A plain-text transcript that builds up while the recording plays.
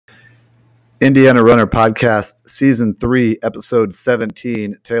Indiana Runner Podcast, Season 3, Episode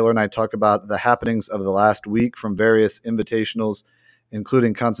 17. Taylor and I talk about the happenings of the last week from various invitationals,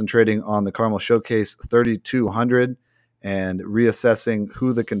 including concentrating on the Carmel Showcase 3200 and reassessing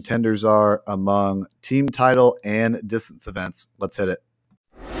who the contenders are among team title and distance events. Let's hit it.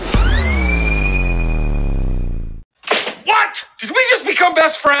 What? Did we just become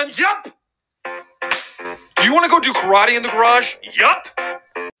best friends? Yup. Do you want to go do karate in the garage? Yup.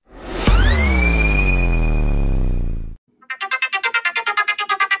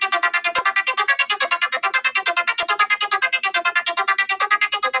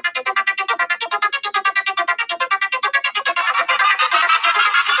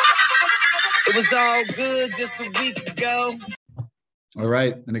 It was all good just a week ago. All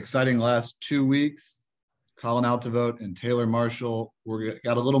right, an exciting last 2 weeks. Colin Altivote and Taylor Marshall. We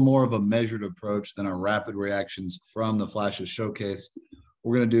got a little more of a measured approach than our rapid reactions from the Flashes Showcase.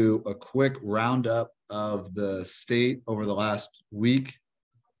 We're going to do a quick roundup of the state over the last week,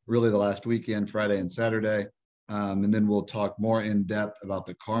 really the last weekend, Friday and Saturday. And then we'll talk more in depth about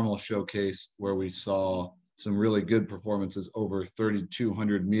the Carmel Showcase, where we saw some really good performances over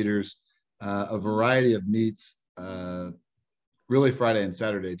 3,200 meters, a variety of meets, really Friday and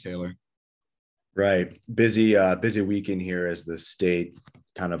Saturday, Taylor. Right. Busy weekend here as the state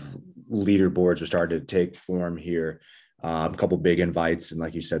kind of leaderboards are starting to take form here. A couple big invites and,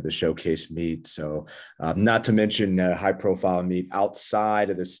 like you said, the showcase meet. So not to mention a high profile meet outside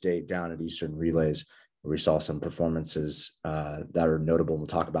of the state down at Eastern Relays, where we saw some performances that are notable and we'll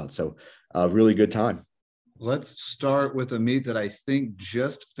talk about. So a really good time. Let's start with a meet that I think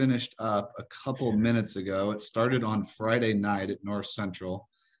just finished up a couple minutes ago. It started on Friday night at North Central.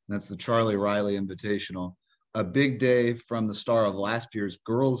 That's the Charlie Riley Invitational. A big day from the star of last year's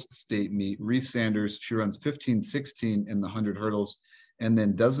girls state meet, Reese Sanders. She runs 15:16 in the 100 hurdles and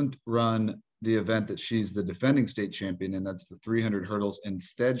then doesn't run the event that she's the defending state champion in. That's the 300 hurdles.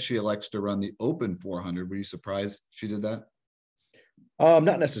 Instead, she elects to run the open 400. Were you surprised she did that?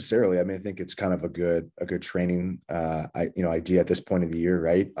 Not necessarily. I mean, I think it's kind of a good training, idea at this point of the year,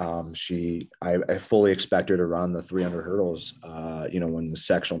 right? I fully expect her to run the 300 hurdles, when the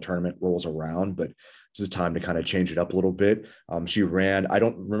sectional tournament rolls around, but this is time to kind of change it up a little bit. She ran, I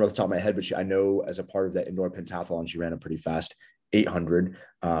don't remember off the top of my head, but I know as a part of that indoor pentathlon, she ran a pretty fast 800.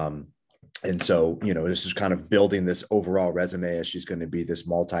 And so, this is kind of building this overall resume as she's going to be this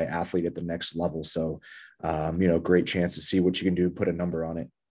multi-athlete at the next level. So, great chance to see what you can do, put a number on it.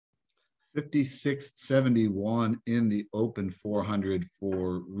 56.71 in the open 400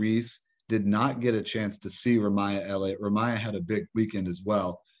 for Reese. Did not get a chance to see Ramaya Elliott. Ramaya had a big weekend as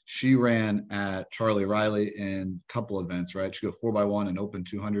well. She ran at Charlie Riley in a couple events, right? She go 4x1 and open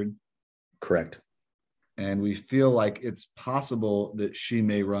 200. Correct. And we feel like it's possible that she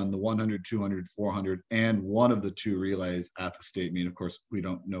may run the 100, 200, 400, and one of the two relays at the state meet. Of course, we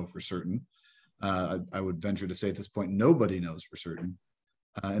don't know for certain. I would venture to say at this point, nobody knows for certain.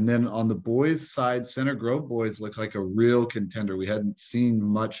 And then on the boys' side, Center Grove boys look like a real contender. We hadn't seen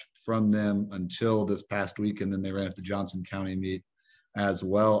much from them until this past week, and then they ran at the Johnson County meet, as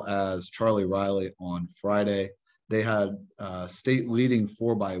well as Charlie Riley on Friday. They had state leading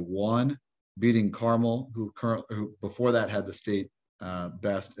 4x1, beating Carmel, who before that had the state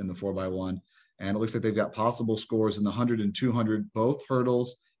best in the 4x1. And it looks like they've got possible scores in the 100 and 200, both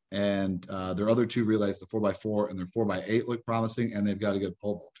hurdles, and their other two relays, the 4x4 and their 4x8, look promising, and they've got a good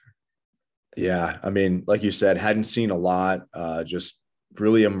pole vaulter. Yeah, I mean, like you said, hadn't seen a lot, just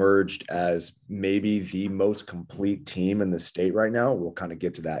really emerged as maybe the most complete team in the state right now. We'll kind of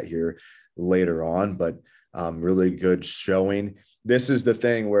get to that here later on, but really good showing. This is the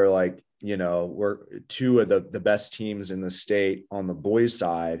thing where, we're two of the best teams in the state on the boys'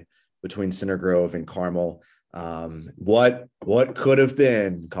 side between Center Grove and Carmel. What could have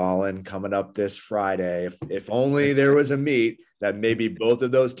been, Colin, coming up this Friday? If only there was a meet that maybe both of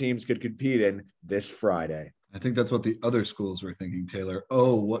those teams could compete in this Friday. I think that's what the other schools were thinking, Taylor.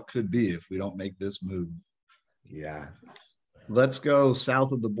 Oh, what could be if we don't make this move? Yeah. Let's go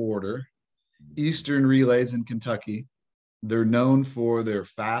south of the border. Eastern Relays in Kentucky. They're known for their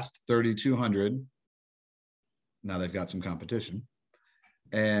fast 3,200. Now they've got some competition.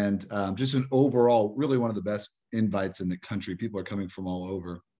 And just an overall, really one of the best invites in the country. People are coming from all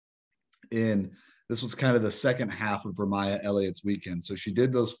over. And this was kind of the second half of Ramaya Elliott's weekend. So she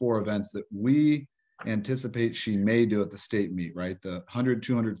did those four events that we anticipate she may do at the state meet, right? The 100,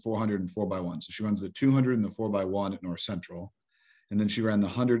 200, 400, and 4x1. So she runs the 200 and the 4x1 at North Central. And then she ran the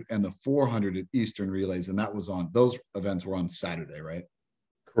 100 and the 400 at Eastern Relays. And those events were on Saturday, right?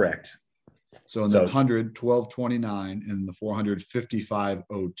 Correct. So in the 100, 12:29, and the 400,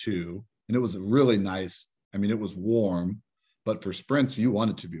 55:02. and it was really nice. I mean, it was warm, but for sprints, you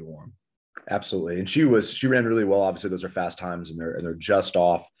want it to be warm. Absolutely. And she ran really well. Obviously, those are fast times, and they're just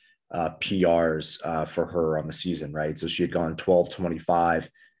off PRs for her on the season, right? So she had gone 12:25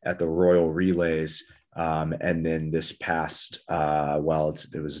 at the Royal Relays. And then this past,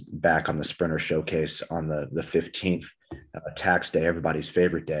 it was back on the Sprinter Showcase on the 15th, tax day, everybody's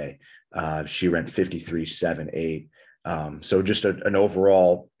favorite day. She ran 53.78. So just an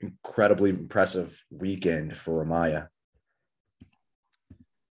overall incredibly impressive weekend for Amaya.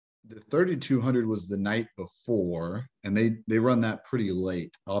 The 3,200 was the night before, and they run that pretty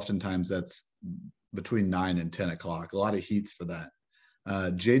late. Oftentimes that's between 9 and 10 o'clock. A lot of heats for that.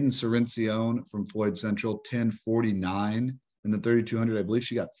 Jaden Cerencione from Floyd Central, 10:49 in the 3,200. I believe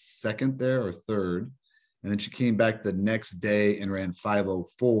she got second there or third. And then she came back the next day and ran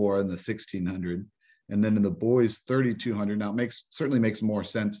 5:04 in the 1,600. And then in the boys 3,200. Now it certainly makes more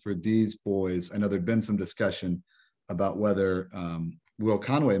sense for these boys. I know there'd been some discussion about whether Will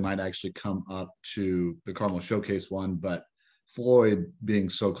Conway might actually come up to the Carmel Showcase one, but Floyd being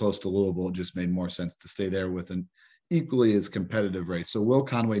so close to Louisville, it just made more sense to stay there with an equally as competitive race. So Will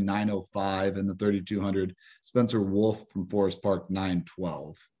Conway 9:05 in the 3,200, Spencer Wolf from Forest Park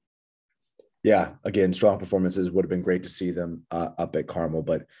 9:12. Yeah, again, strong performances. Would have been great to see them up at Carmel,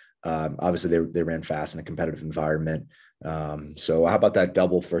 but obviously they ran fast in a competitive environment. So how about that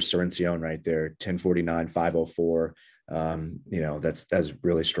double for Cerencione right there, 10:49, 5:04. That's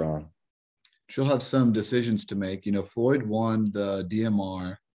really strong. She'll have some decisions to make. Floyd won the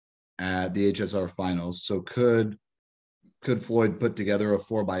DMR at the HSR finals. So could Floyd put together a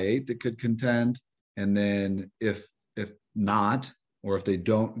 4x8 that could contend? And then if not, or if they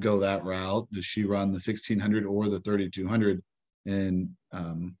don't go that route, does she run the 1,600 or the 3,200? And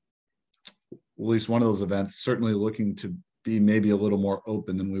at least one of those events, certainly looking to be maybe a little more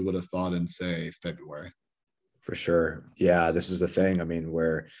open than we would have thought in, say, February. For sure. Yeah, this is the thing. I mean,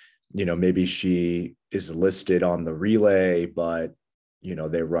 where, maybe she is listed on the relay, but,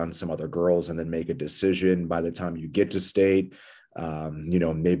 they run some other girls and then make a decision by the time you get to state.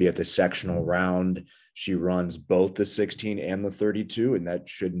 Maybe at the sectional round, she runs both the 16 and the 32, and that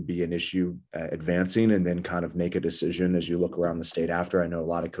shouldn't be an issue advancing, and then kind of make a decision as you look around the state after. I know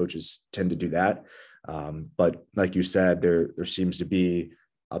a lot of coaches tend to do that. But like you said, there seems to be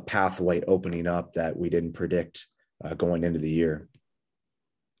a pathway opening up that we didn't predict going into the year.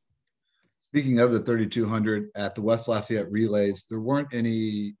 Speaking of the 3,200 at the West Lafayette Relays, there weren't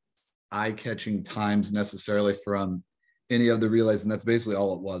any eye-catching times necessarily from any of the relays, and that's basically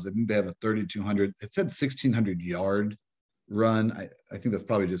all it was. I think they have a 3,200. It said 1,600 yard run. I think that's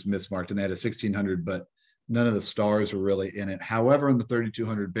probably just mismarked, and they had a 1,600, but none of the stars were really in it. However, in the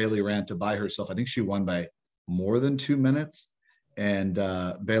 3,200, Bailey ran to buy herself. I think she won by more than 2 minutes. And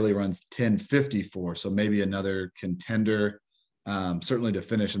Bailey runs 10:54, so maybe another contender, certainly to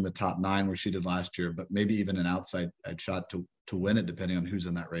finish in the top 9 where she did last year, but maybe even an outside shot to win it, depending on who's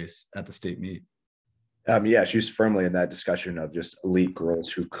in that race at the state meet. Yeah, she's firmly in that discussion of just elite girls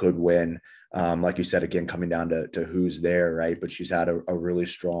who could win. Like you said, again, coming down to who's there, right? But she's had a really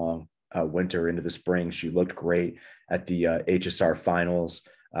strong winter into the spring. She looked great at the HSR finals.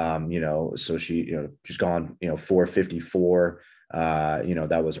 So she's gone, 4:54.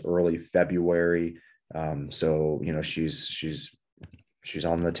 That was early February. So she's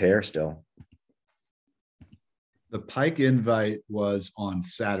on the tear still. The Pike invite was on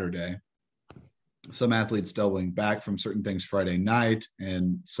Saturday. Some athletes doubling back from certain things Friday night,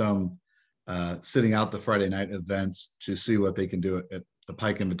 and some sitting out the Friday night events to see what they can do at the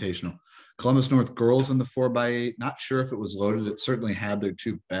Pike Invitational. Columbus North girls in the 4x8, not sure if it was loaded. It certainly had their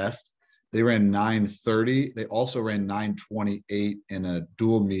 2 best. They ran 9:30. They also ran 9:28 in a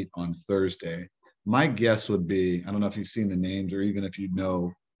dual meet on Thursday. My guess would be, I don't know if you've seen the names or even if you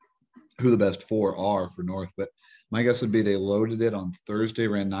know who the best 4 are for North, but my guess would be they loaded it on Thursday,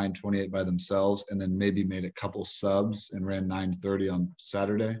 ran 9:28 by themselves, and then maybe made a couple subs and ran 9:30 on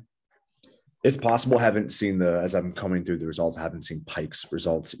Saturday. It's possible. Haven't seen as I'm coming through the results, I haven't seen Pike's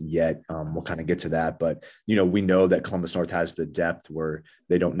results yet. We'll kind of get to that, but we know that Columbus North has the depth where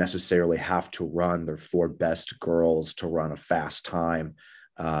they don't necessarily have to run their 4 best girls to run a fast time.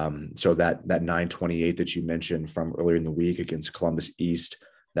 So that 9:28 that you mentioned from earlier in the week against Columbus East,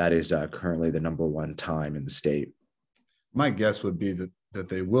 that is currently the number 1 time in the state. My guess would be that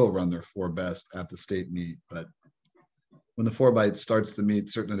they will run their 4 best at the state meet, but when the 4x8 starts the meet,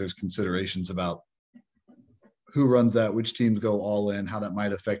 certainly there's considerations about who runs that, which teams go all in, how that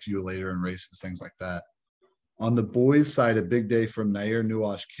might affect you later in races, things like that. On the boys' side, a big day from Nair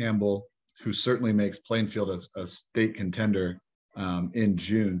Nuwash Campbell, who certainly makes Plainfield a state contender. in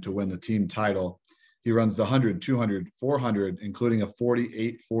June to win the team title. He runs the 100, 200, 400, including a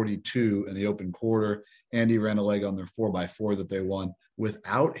 48-42 in the open quarter, and he ran a leg on their 4x4 that they won.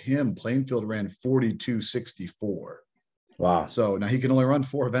 Without him, Plainfield ran 42-64. Wow. So now he can only run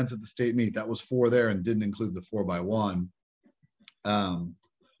 4 events at the state meet. That was 4 there and didn't include the 4x1.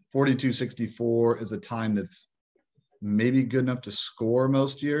 42-64 is a time that's maybe good enough to score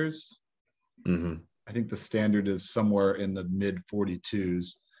most years. Mm-hmm. I think the standard is somewhere in the mid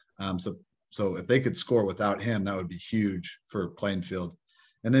 42s. So if they could score without him, that would be huge for Plainfield.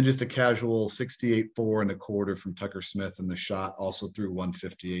 And then just a casual 68-4 and a quarter from Tucker Smith in the shot, also threw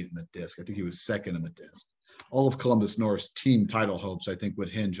 158 in the disc. I think he was second in the disc. All of Columbus North's team title hopes, I think, would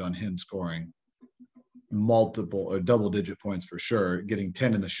hinge on him scoring multiple or double-digit points for sure, getting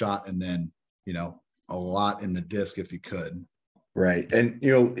 10 in the shot and then, a lot in the disc if he could. Right. And,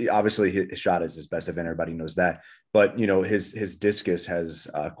 obviously his shot is his best event. Everybody knows that. But, his discus has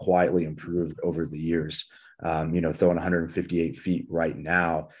quietly improved over the years. Throwing 158 feet right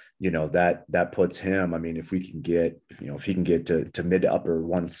now, that puts him, I mean, if he can get to mid to upper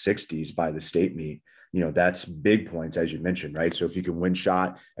 160s by the state meet, that's big points, as you mentioned, right? So if you can win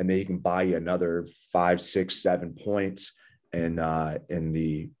shot and then he can buy you another 5, 6, 7 points in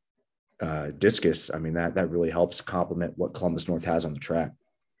the discus, I mean, that really helps complement what Columbus North has on the track.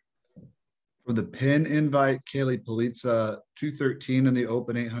 For the pin invite, Kaylee Polizza, 213 in the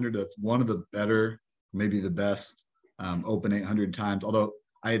open 800. That's one of the better, maybe the best open 800 times. Although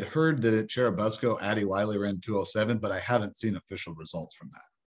I had heard that at Cherubusco, Addie Wiley ran 207, but I haven't seen official results from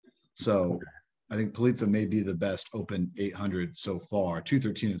that. So I think Polizza may be the best open 800 so far.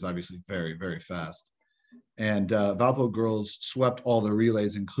 213 is obviously very, very fast. And Valpo girls swept all the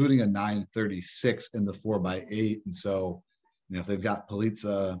relays, including a 936 in the 4x8. And so, if they've got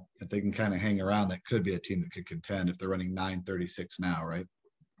Polizza, if they can kind of hang around, that could be a team that could contend if they're running 936 now, right?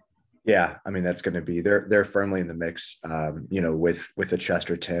 Yeah, I mean, that's going to be they're firmly in the mix. With the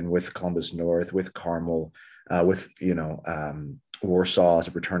Chesterton, with Columbus North, with Carmel, with Warsaw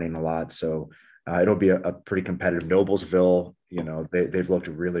is returning a lot. So it'll be a pretty competitive. Noblesville, they've looked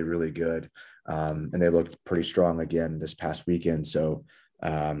really, really good. And they looked pretty strong again this past weekend. So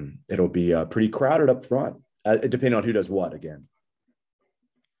it'll be pretty crowded up front, depending on who does what again.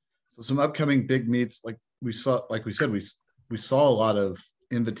 So some upcoming big meets, like we saw a lot of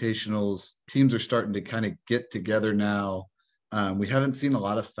invitationals. Teams are starting to kind of get together now. We haven't seen a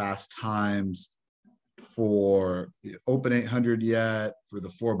lot of fast times for the open 800 yet, for the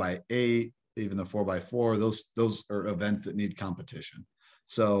 4x8, even the 4x4. Those are events that need competition.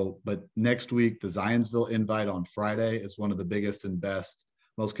 So, but next week, the Zionsville invite on Friday is one of the biggest and best,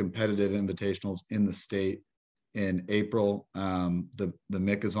 most competitive invitationals in the state in April. The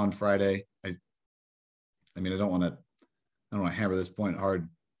MIC is on Friday. I don't want to hammer this point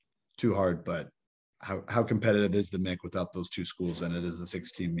too hard, but how competitive is the MIC without those two schools in it as a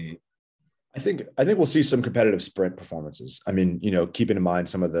 16 meet? I think we'll see some competitive sprint performances. I mean, keeping in mind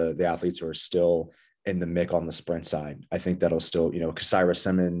some of the athletes who are still in the MIC on the sprint side. I think that'll still, Cassira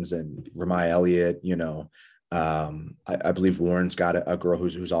Simmons and Ramai Elliott, I believe Warren's got a girl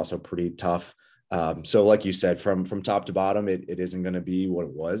who's also pretty tough. So like you said, from top to bottom, it isn't going to be what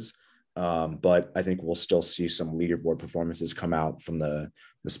it was. But I think we'll still see some leaderboard performances come out from the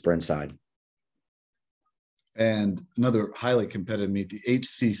sprint side. And another highly competitive meet, the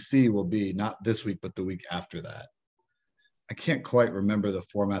HCC, will be not this week, but the week after that. I can't quite remember the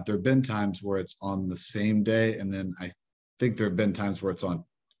format. There have been times where it's on the same day, and then I think there have been times where it's on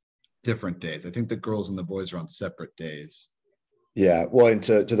different days. I think the girls and the boys are on separate days. Yeah, well, and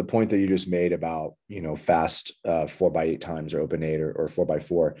to the point that you just made about fast 4x8 times or open 8 or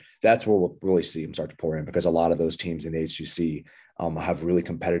 4x4, that's where we'll really see them start to pour in, because a lot of those teams in the HCC have really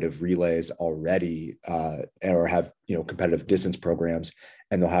competitive relays already, or have competitive distance programs,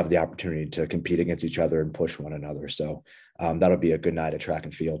 and they'll have the opportunity to compete against each other and push one another. So that'll be a good night at track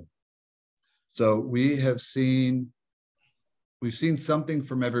and field. So we've seen something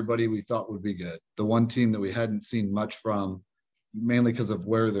from everybody we thought would be good. The one team that we hadn't seen much from, mainly because of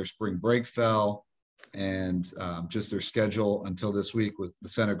where their spring break fell and just their schedule until this week, with the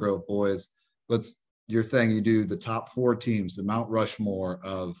Center Grove boys. Your thing, you do the top 4 teams, the Mount Rushmore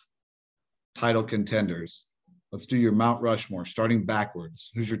of title contenders. Let's do your Mount Rushmore, starting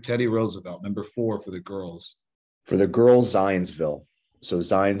backwards. Who's your Teddy Roosevelt, number 4 for the girls? For the girls, Zionsville. So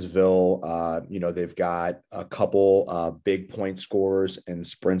Zionsville, they've got a couple big point scorers in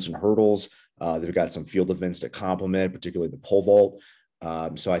sprints and hurdles. They've got some field events to complement, particularly the pole vault.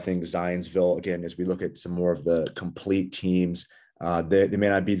 So I think Zionsville, again, as we look at some more of the complete teams, they may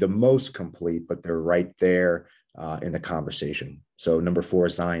not be the most complete, but they're right there in the conversation. So number 4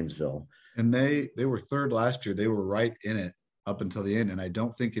 is Zionsville. And they were third last year. They were right in it up until the end. And I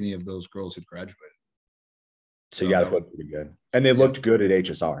don't think any of those girls had graduated. So you guys looked pretty good. And they looked good at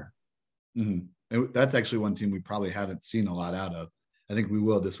HSR. Mm-hmm. And that's actually one team we probably haven't seen a lot out of. I think we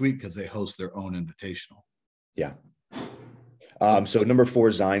will this week because they host their own invitational. Yeah. So number 4,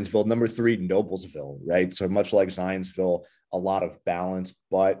 Zionsville. Number 3, Noblesville, right? So much like Zionsville, a lot of balance,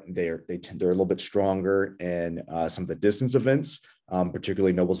 but they're a little bit stronger in some of the distance events,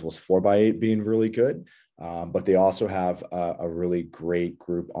 particularly Noblesville's 4x8 being really good. But they also have a really great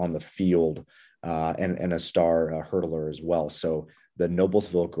group on the field and a star hurdler as well. So the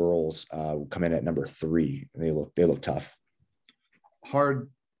Noblesville girls come in at number 3. And they look tough. Hard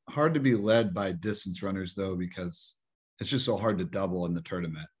to be led by distance runners though, because it's just so hard to double in the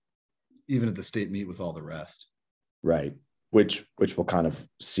tournament, even at the state meet with all the rest. Right. Which we'll kind of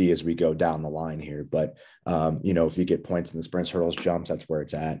see as we go down the line here. But, if you get points in the sprints, hurdles, jumps, that's where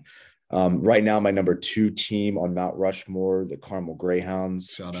it's at. Right now, my number 2 team on Mount Rushmore, the Carmel Greyhounds.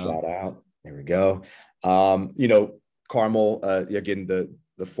 Shout out. There we go. Carmel, again, the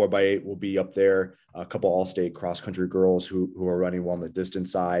 4x8 will be up there. A couple all-state cross-country girls who are running well on the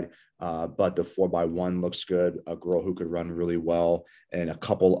distance side, but the 4x1 looks good. A girl who could run really well, and a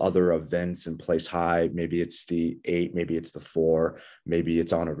couple other events and place high. Maybe it's the 8, maybe it's the 4, maybe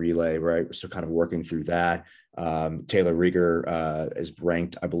it's on a relay, right? So kind of working through that. Taylor Rieger is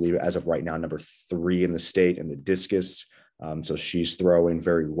ranked, I believe, as of right now, number 3 in the state in the discus. So she's throwing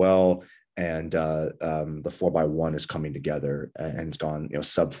very well. And the 4x1 is coming together and it's gone,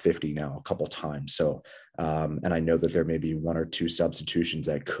 sub 50 now a couple times. So, and I know that there may be 1 or 2 substitutions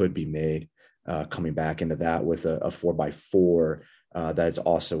that could be made coming back into that with a 4x4 that is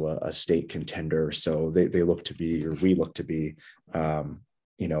also a state contender. So they look to be, or we look to be, a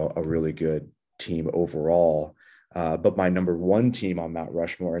really good team overall. But my number 1 team on Mount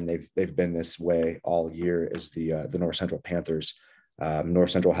Rushmore, and they've been this way all year, is the North Central Panthers. North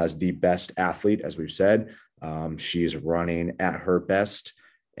Central has the best athlete, as we've said. She's running at her best,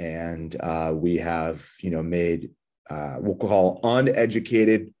 and we have, made we'll call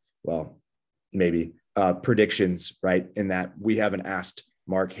uneducated, well, maybe predictions, right? In that we haven't asked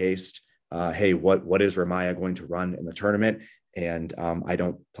Mark Haste, hey, what is Ramaya going to run in the tournament? And I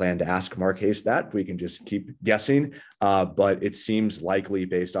don't plan to ask Mark Haste that. We can just keep guessing, but it seems likely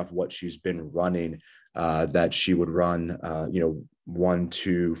based off what she's been running that she would run, 1,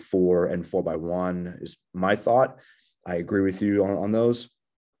 2, 4, and 4x1 is my thought. I agree with you on those.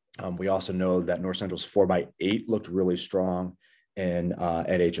 We also know that North Central's 4x8 looked really strong at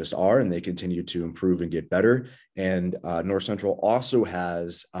HSR, and they continue to improve and get better. And North Central also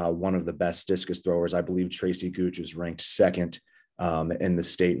has one of the best discus throwers. I believe Tracy Gooch is ranked 2nd in the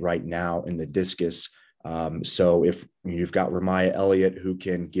state right now in the discus. So if you've got Ramaya Elliott, who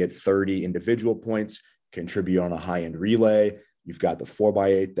can get 30 individual points, contribute on a high-end relay, you've got the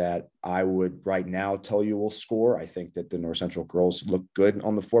 4x8 that I would right now tell you will score. I think that the North Central girls look good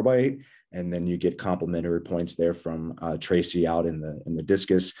on the 4x8. And then you get complimentary points there from Tracy out in the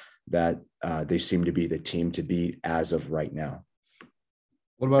discus that they seem to be the team to beat as of right now.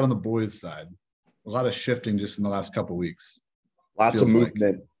 What about on the boys' side? A lot of shifting just in the last couple of weeks. Lots of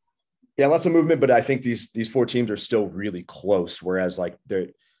movement. Yeah, lots of movement, but I think these 4 teams are still really close. Whereas like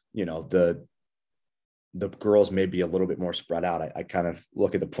the girls may be a little bit more spread out. I kind of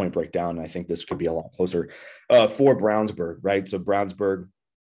look at the point breakdown, and I think this could be a lot closer for Brownsburg, right? So Brownsburg,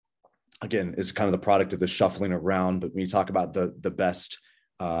 again, is kind of the product of the shuffling around. But when you talk about the best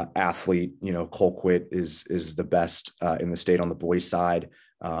athlete, Colquitt is the best in the state on the boys' side.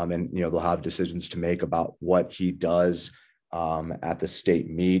 And, they'll have decisions to make about what he does at the state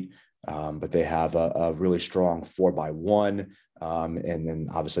meet. But they have a really strong 4x1. And then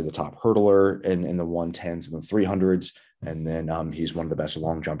obviously the top hurdler in the 110s and the 300s. And then he's one of the best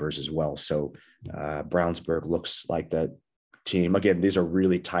long jumpers as well. So Brownsburg looks like that team. Again, these are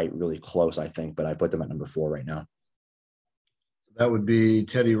really tight, really close, I think, but I put them at number 4 right now. That would be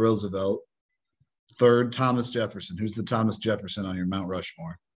Teddy Roosevelt. 3rd, Thomas Jefferson. Who's the Thomas Jefferson on your Mount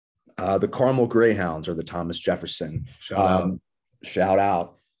Rushmore? The Carmel Greyhounds are the Thomas Jefferson. Shout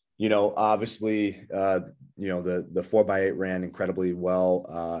out. Obviously, the 4x8 ran incredibly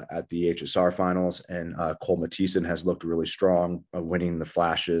well at the HSR finals, and Cole Mathieson has looked really strong, winning the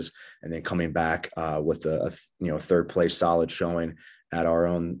flashes and then coming back with a 3rd place solid showing at our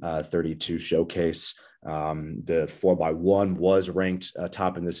own 32 showcase. The 4x1 was ranked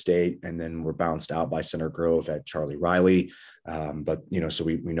top in the state, and then we're bounced out by Center Grove at Charlie Riley. But so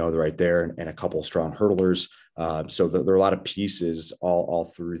we know they're right there, and a couple strong hurdlers. So there are a lot of pieces all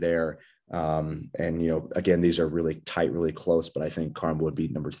through there. And, again, these are really tight, really close, but I think Carmel would be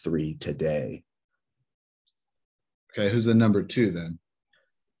number 3 today. Okay, who's the number 2 then?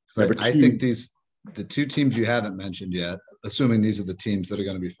 Number I 2, think the 2 teams you haven't mentioned yet, assuming these are the teams that are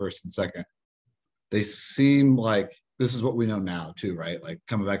going to be first and second, they seem like this is what we know now too, right? Like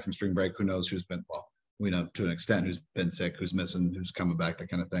coming back from spring break, who knows who's been, well, we know to an extent who's been sick, who's missing, who's coming back, that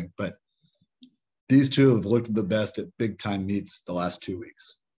kind of thing. But these 2 have looked the best at big time meets the last 2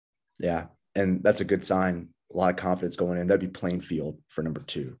 weeks. Yeah, and that's a good sign. A lot of confidence going in. That'd be Plainfield for number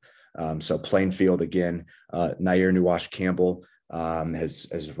 2. So Plainfield, again, Nair Nuwash Campbell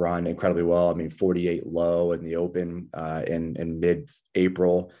has run incredibly well. I mean, 48 low in the open in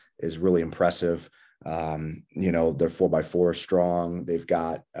mid-April is really impressive. They're 4x4 strong. They've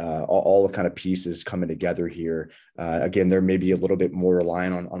got all the kind of pieces coming together here. Again, they're maybe a little bit more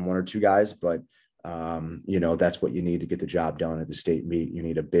reliant on 1 or 2 guys, but that's what you need to get the job done at the state meet. You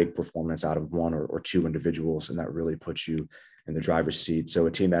need a big performance out of 1 or 2 individuals, and that really puts you in the driver's seat. So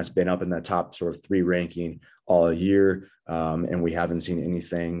a team that's been up in that top sort of 3 ranking all year, and we haven't seen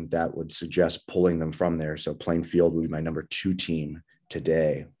anything that would suggest pulling them from there. So Plainfield would be my number 2 team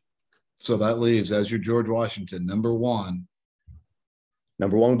today. So that leaves, as your George Washington, number 1.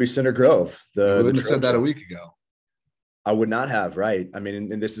 Number 1 would be Center Grove. You wouldn't have said that a week ago. I would not have, right? I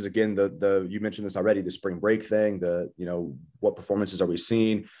mean, and this is, again, you mentioned this already, the spring break thing, what performances are we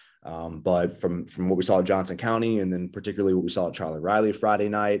seeing? But from what we saw at Johnson County, and then particularly what we saw at Charlie Riley Friday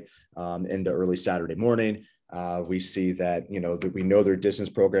night into early Saturday morning, we see that, that we know their distance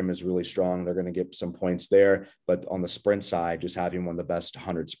program is really strong. They're going to get some points there. But on the sprint side, just having one of the best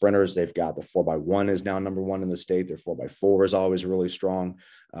 100 sprinters, they've got the 4x1 is now number 1 in the state. Their 4x4 is always really strong.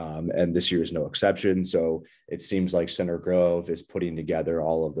 And this year is no exception. So it seems like Center Grove is putting together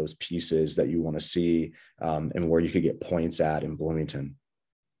all of those pieces that you want to see and where you could get points at in Bloomington.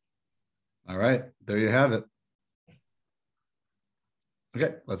 All right, there you have it.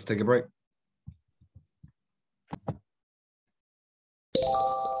 Okay, let's take a break.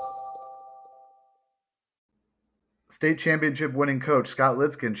 State championship winning coach Scott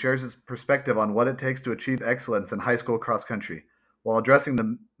Litzkin shares his perspective on what it takes to achieve excellence in high school cross country. While addressing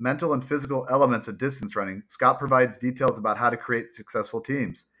the mental and physical elements of distance running, Scott provides details about how to create successful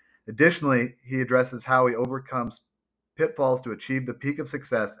teams. Additionally, he addresses how he overcomes pitfalls to achieve the peak of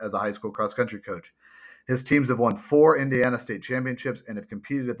success as a high school cross country coach. His teams have won 4 Indiana state championships and have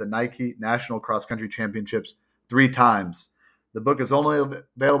competed at the Nike National Cross Country Championships 3 times. The book is only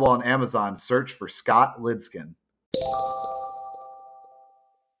available on Amazon. Search for Scott Litzkin.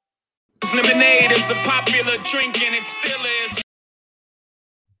 Lemonade is a popular drink, and it still is.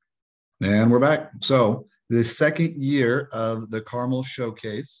 And we're back. So the second year of the Carmel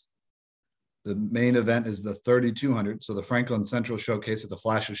Showcase, the main event is the 3,200. So the Franklin Central Showcase at the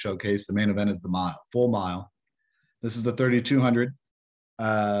Flashes Showcase, the main event is the full mile. This is the 3,200.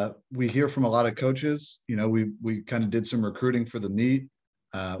 We hear from a lot of coaches. We kind of did some recruiting for the meet.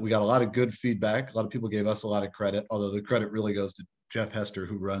 We got a lot of good feedback. A lot of people gave us a lot of credit, although the credit really goes to Jeff Hester,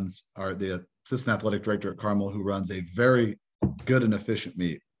 who runs the assistant athletic director at Carmel, who runs a very good and efficient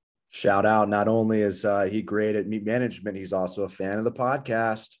meet. Shout out. Not only is he great at meet management, he's also a fan of the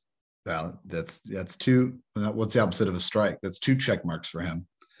podcast. Well, that's 2. What's the opposite of a strike? That's 2 check marks for him.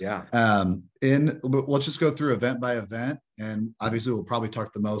 Yeah. Let's just go through event by event, and obviously we'll probably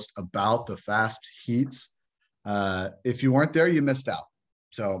talk the most about the fast heats. If you weren't there, you missed out.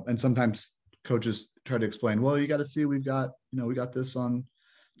 So, and sometimes coaches try to explain, well, you got to see, we got this on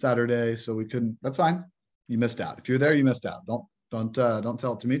Saturday, so we couldn't. That's fine. You missed out. If you're there, you missed out. Don't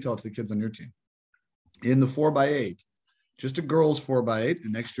tell it to me. Tell it to the kids on your team. In the 4x8, just a girls 4x8,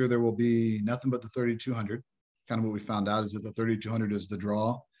 and next year there will be nothing but the 3,200. Kind of what we found out is that the 3,200 is the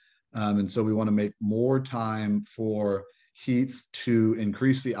draw, and so we want to make more time for heats to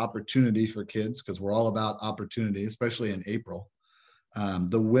increase the opportunity for kids, because we're all about opportunity, especially in April.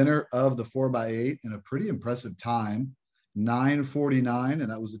 The winner of the 4x8 in a pretty impressive time, 9:49, and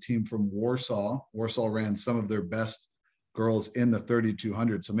that was a team from Warsaw. Warsaw ran some of their best girls in the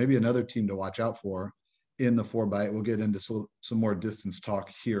 3,200, so maybe another team to watch out for in the 4x8. We'll get into some more distance talk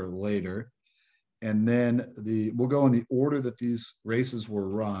here later. And then we'll go in the order that these races were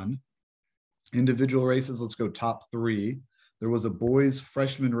run. Individual races, let's go top 3. There was a boys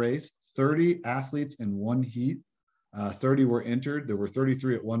freshman race, 30 athletes in 1 heat. 30 were entered. There were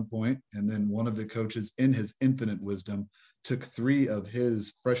 33 at one point, and then one of the coaches, in his infinite wisdom, took 3 of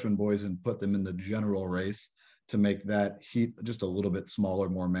his freshman boys and put them in the general race to make that heat just a little bit smaller,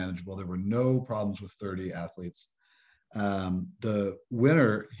 more manageable. There were no problems with 30 athletes. The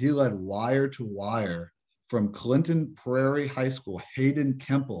winner, he led wire to wire from Clinton Prairie High School, Hayden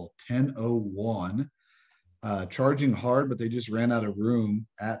Kemple, 10:01. Charging hard, but they just ran out of room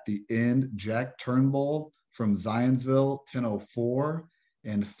at the end. Jack Turnbull from Zionsville, 10:04.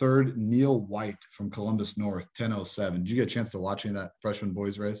 And third, Neil White from Columbus North, 10:07. Did you get a chance to watch any of that freshman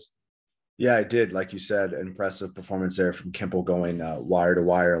boys race? Yeah, I did. Like you said, impressive performance there from Kimple going wire to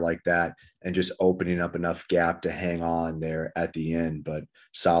wire like that and just opening up enough gap to hang on there at the end. But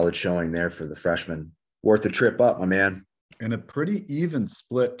solid showing there for the freshman. Worth the trip up, my man. And a pretty even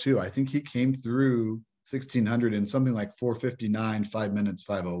split, too. I think he came through 1600 in something like 4:59, 5 minutes,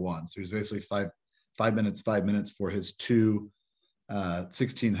 5:01. So he was basically five minutes for his two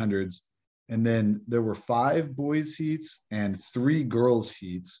 1600s. And then there were 5 boys heats and 3 girls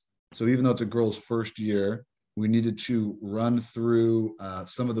heats. So even though it's a girl's first year, we needed to run through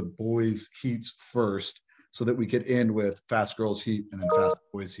some of the boys heats first so that we could end with fast girls heat and then fast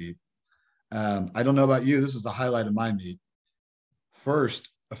boys heat. I don't know about you. This was the highlight of my meet. First,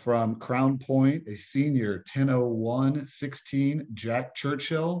 from Crown Point, a senior, 10:01.16, Jack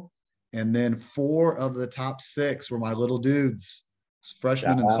Churchill. And then 4 of the top 6 were my little dudes,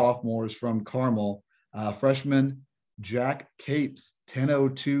 freshmen and sophomores from Carmel. Freshman Jack Capes,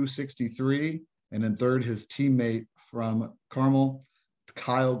 10:02.63. And then third, his teammate from Carmel,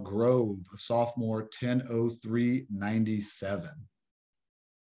 Kyle Grove, a sophomore, 10:03.97.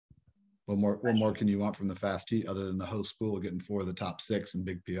 What more can you want from the fast heat other than the host school getting 4 of the top 6 and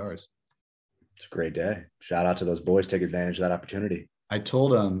big PRs? It's a great day. Shout out to those boys. Take advantage of that opportunity. I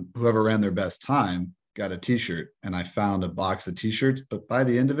told them whoever ran their best time got a t-shirt, and I found a box of t-shirts, but by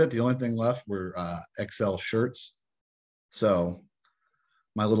the end of it, the only thing left were XL shirts. So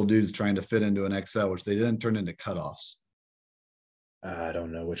my little dude's trying to fit into an XL, which they then turned into cutoffs. I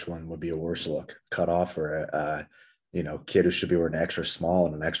don't know which one would be a worse look, cutoff or a kid who should be wearing an extra small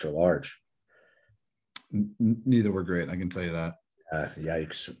and an extra large. Neither were great, I can tell you that.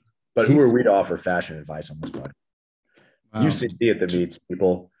 Yikes. But who are we to offer fashion advice on this point? You see at the meets,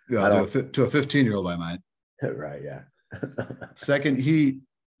 people. Yeah, to a 15-year-old, I might. Right, yeah. Second heat,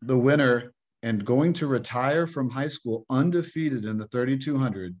 the winner and going to retire from high school undefeated in the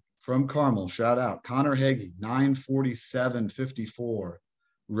 3,200 from Carmel. Shout out Connor Hagee, 9:47.54.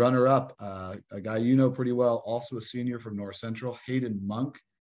 Runner-up, a guy you know pretty well, also a senior from North Central, Hayden Monk,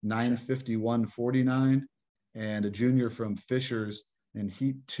 9:51.49. And a junior from Fishers in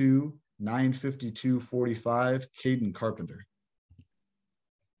Heat 2, 9:52.45, Caden Carpenter.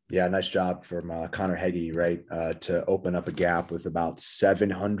 Yeah, nice job from Connor Heggie, right, to open up a gap with about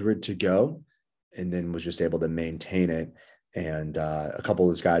 700 to go, and then was just able to maintain it. And a couple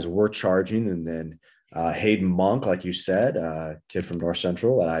of those guys were charging, and then Hayden Monk, like you said, kid from North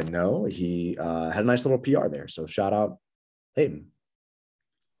Central that I know, he had a nice little PR there. So shout out Hayden.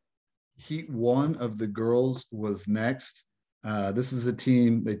 Heat 1 of the girls was next. This is a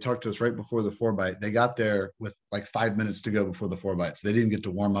team, they talked to us right before the 4x. They got there with like 5 minutes to go before the 4x. So they didn't get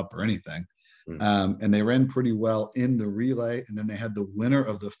to warm up or anything. And they ran pretty well in the relay. And then they had the winner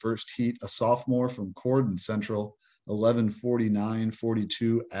of the first heat, a sophomore from Corden Central,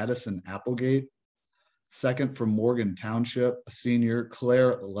 11:49.42, Addison Applegate. Second from Morgan Township, a senior,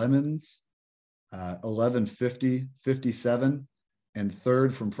 Claire Lemons, 11:50.57. And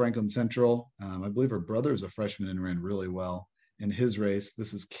third from Franklin Central, I believe her brother is a freshman and ran really well in his race.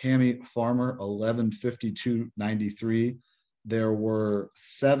 This is Cammie Farmer, 11:52.93. There were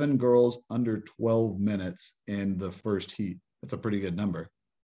 7 girls under 12 minutes in the first heat. That's a pretty good number.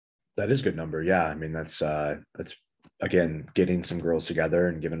 That is a good number. Yeah. I mean, that's again, getting some girls together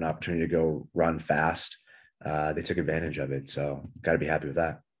and giving an opportunity to go run fast. They took advantage of it. So got to be happy with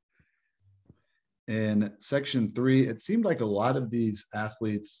that. In section 3, it seemed like a lot of these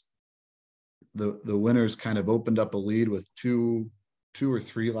athletes, the winners kind of opened up a lead with two or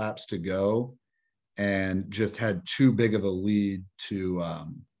three laps to go and just had too big of a lead to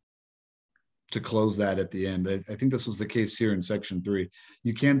close that at the end. I think this was the case here in section 3.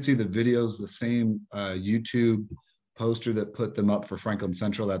 You can see the videos, the same YouTube poster that put them up for Franklin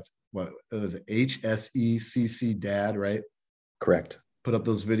Central. That's what it was, HSECC Dad, right? Correct. Put up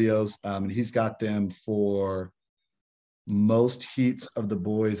those videos, and he's got them for most heats of the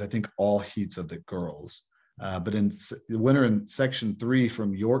boys, I think all heats of the girls. But in the winner in section 3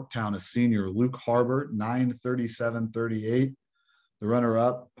 from Yorktown, a senior, Luke Harbert, 9:37.38. The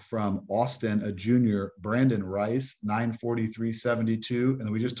runner-up from Austin, a junior, Brandon Rice, 9:43.72. And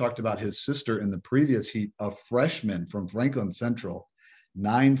then we just talked about his sister in the previous heat, a freshman from Franklin Central,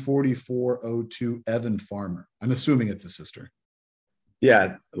 9:44.02, Evan Farmer. I'm assuming it's a sister.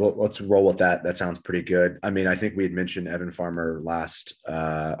 Yeah, well, let's roll with that. That sounds pretty good. I mean, I think we had mentioned Evan Farmer last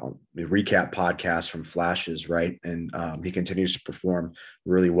on the recap podcast from Flashes, right? And he continues to perform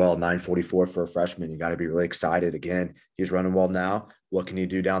really well. 944 for a freshman. You got to be really excited. Again, he's running well now. What can he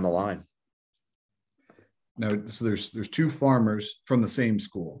do down the line? Now, so there's two farmers from the same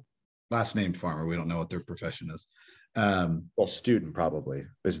school, last name Farmer. We don't know what their profession is. Well, student probably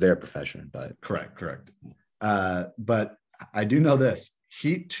is their profession, but Correct. But I do know this: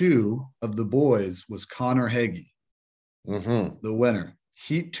 Heat 2 of the boys was Connor Hagee, the winner.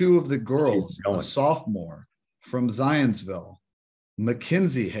 Heat 2 of the girls, a sophomore from Zionsville,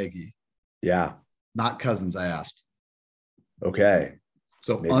 Mackenzie Hagee. Yeah, not cousins. I asked. Okay,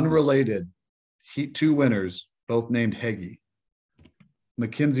 so maybe. Unrelated. Heat 2 winners, both named Hagee.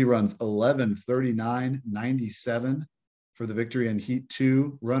 Mackenzie runs 11:39.97 for the victory in Heat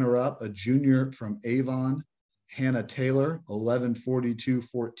 2. Runner-up, a junior from Avon, Hannah Taylor,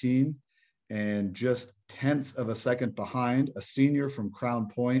 11:42.14, and just tenths of a second behind, a senior from Crown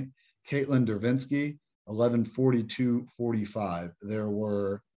Point, Caitlin Dervinsky, 11:42.45. There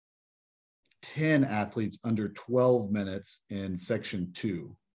were 10 athletes under 12 minutes in Section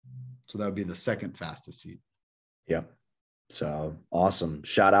 2. So that would be the second fastest heat. Yep. So awesome.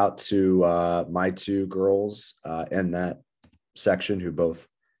 Shout out to my two girls in that section who both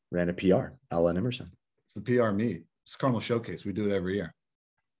ran a PR, Ella and Emerson. It's the PR meet. It's Carmel Showcase. We do it every year.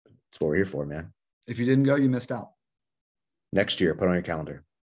 That's what we're here for, man. If you didn't go, you missed out. Next year, put on your calendar.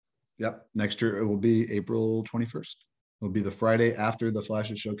 Yep. Next year, it will be April 21st. It will be the Friday after the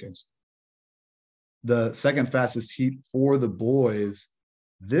Flashes Showcase. The second fastest heat for the boys,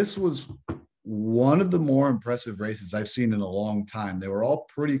 this was one of the more impressive races I've seen in a long time. They were all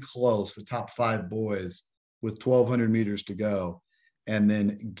pretty close, the top 5 boys, with 1,200 meters to go. And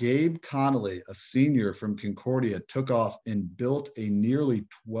then Gabe Connolly, a senior from Concordia, took off and built a nearly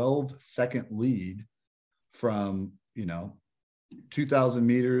 12-second lead from, 2,000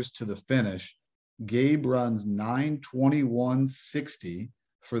 meters to the finish. Gabe runs 9:21.60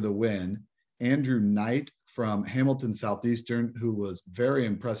 for the win. Andrew Knight from Hamilton Southeastern, who was very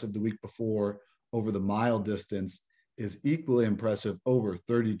impressive the week before over the mile distance, is equally impressive over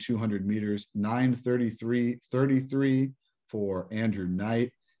 3,200 meters, 9:33.33 for Andrew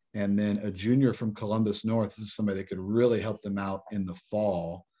Knight. And then a junior from Columbus North. This is somebody that could really help them out in the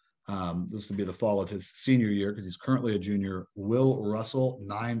fall. This will be the fall of his senior year because he's currently a junior. Will Russell,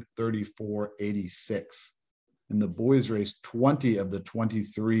 9:34.86. In the boys race, 20 of the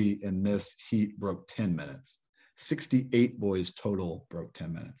 23 in this heat broke 10 minutes. 68 boys total broke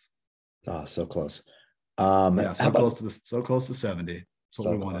 10 minutes. Oh, so close. Close to 70. That's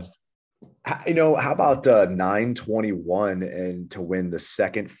what we wanted. How about 9:21 and to win the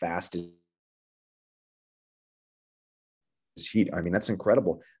second fastest heat? I mean, that's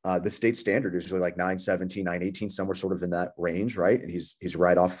incredible. The state standard is usually like 9:17, 9:18, somewhere sort of in that range, right? And he's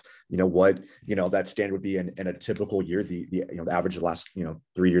right off, what that standard would be in a typical year. The average of the last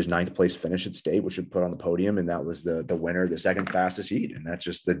 3 years, 9th place finish at state, which would put on the podium, and that was the winner, the second fastest heat. And that's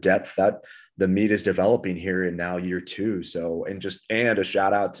just the depth that the meet is developing here in now year 2. So and a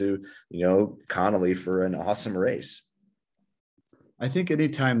shout out to Connolly for an awesome race. I think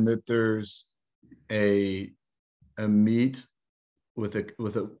anytime that there's a meet with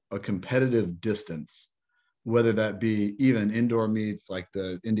a competitive distance, whether that be even indoor meets like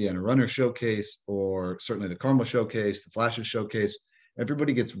the Indiana Runner Showcase or certainly the Carmel Showcase, the Flashes Showcase,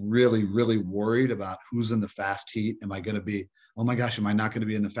 everybody gets really, really worried about who's in the fast heat. Am I going to be, oh my gosh, am I not going to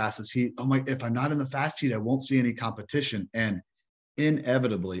be in the fastest heat? If I'm not in the fast heat, I won't see any competition. And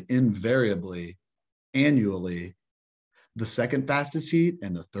inevitably, invariably, annually, the second fastest heat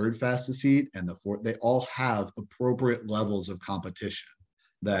and the third fastest heat and the fourth, they all have appropriate levels of competition.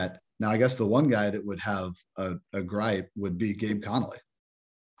 That now, I guess the one guy that would have a gripe would be Gabe Connolly,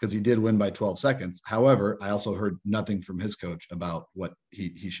 because he did win by 12 seconds. However, I also heard nothing from his coach about what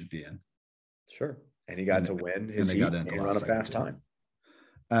he should be in. Sure. And he got to win his heat and run a fast time.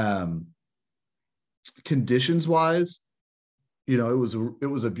 Conditions wise, it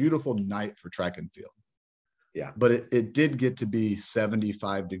was a beautiful night for track and field. Yeah. But it did get to be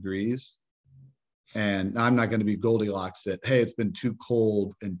 75 degrees. And I'm not going to be Goldilocks that, hey, it's been too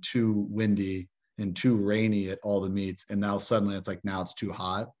cold and too windy and too rainy at all the meets. And now suddenly it's like, now it's too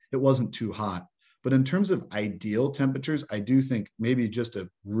hot. It wasn't too hot. But in terms of ideal temperatures, I do think maybe just a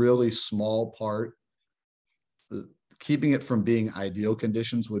really small part, keeping it from being ideal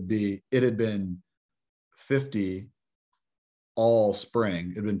conditions would be, it had been 50 all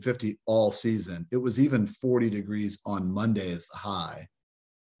spring. It had been 50 all season. It was even 40 degrees on Monday as the high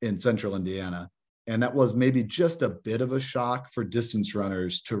in central Indiana. And that was maybe just a bit of a shock for distance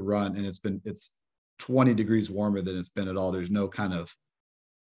runners to run. And it's 20 degrees warmer than it's been at all. There's no kind of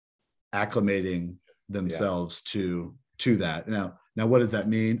acclimating themselves to that. Now, what does that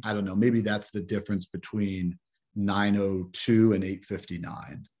mean? I don't know. Maybe that's the difference between 9:02 and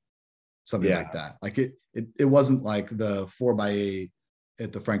 8:59, something like that. Like it wasn't like the 4x8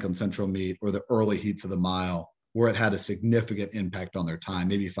 at the Franklin Central meet or the early heats of the mile where it had a significant impact on their time,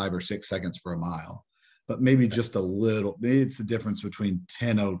 maybe 5 or 6 seconds for a mile, but maybe just a little. Maybe it's the difference between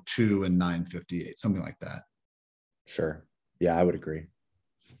 10:02 and 9:58, something like that. Sure. Yeah, I would agree.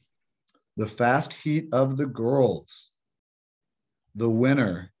 The fast heat of the girls, the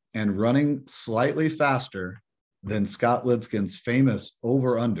winner and running slightly faster than Scott Lidskin's famous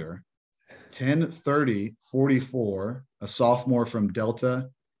over under 10:30:44, a sophomore from Delta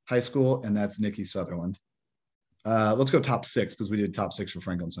High School, and that's Nikki Sutherland. Let's go top 6 because we did top 6 for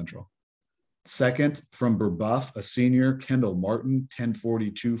Franklin Central. Second from Burbuff, a senior, Kendall Martin,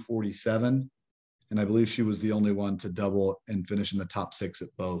 10:42:47. And I believe she was the only one to double and finish in the top 6 at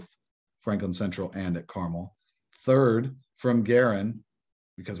both Franklin Central and at Carmel. Third from Garin,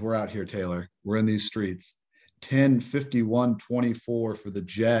 because we're out here, Taylor, we're in these streets, 10:51:24 for the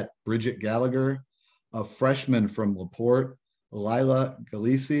Jet, Bridget Gallagher, a freshman from LaPorte, Lila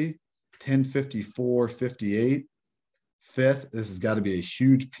Galisi, 10:54:58. Fifth, this has got to be a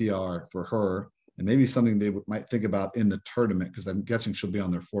huge PR for her and maybe something they might think about in the tournament because I'm guessing she'll be on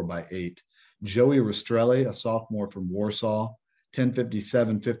their 4x8. Joey Rastrelli, a sophomore from Warsaw,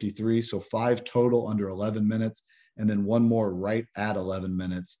 10:57:53. So 5 total under 11 minutes. And then one more right at 11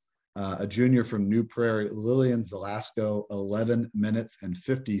 minutes. A junior from New Prairie, Lillian Zelasco, 11 minutes and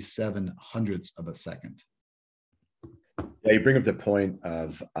 57 hundredths of a second. Yeah, you bring up the point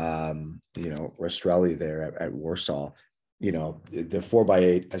of, Rastrelli there at Warsaw. The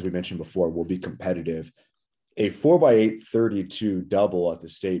 4x8, as we mentioned before, will be competitive. A 4x8 32 double at the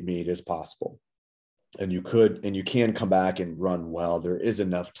state meet is possible. And you can come back and run well. There is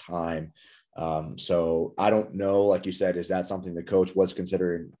enough time. So I don't know, like you said, is that something the coach was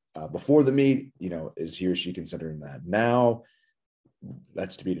considering before the meet? Is he or she considering that now?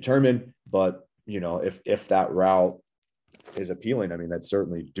 That's to be determined. But, if that route is appealing, I mean, that's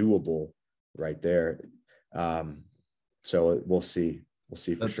certainly doable right there. So we'll see. We'll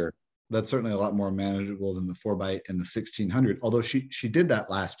see for sure. That's certainly a lot more manageable than the 4x8 and the 1600. Although she did that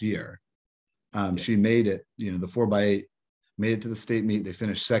last year. She made it, the 4x8 made it to the state meet. They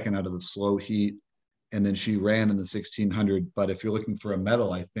finished second out of the slow heat. And then she ran in the 1600. But if you're looking for a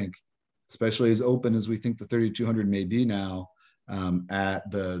medal, I think, especially as open as we think the 3200 may be now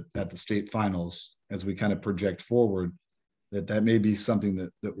at the state finals, as we kind of project forward, that may be something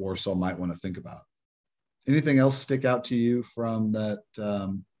that Warsaw might want to think about. Anything else stick out to you from that,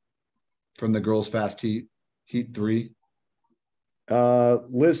 from the girls' fast heat 3?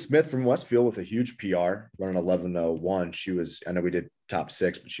 Liz Smith from Westfield with a huge PR, running 11:01. I know we did top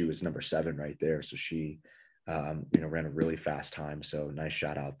 6, but she was number 7 right there. So she, ran a really fast time. So nice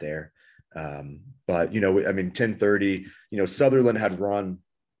shout out there. But 10:30, Sutherland had run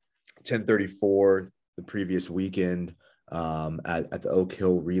 10:34 the previous weekend at the Oak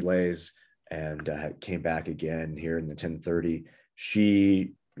Hill Relays and came back again here in the 10:30.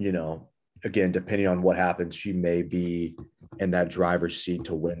 She, again, depending on what happens, she may be in that driver's seat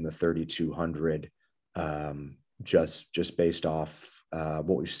to win the 3200, just based off what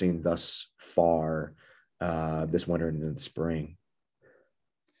we've seen thus far this winter and in the spring.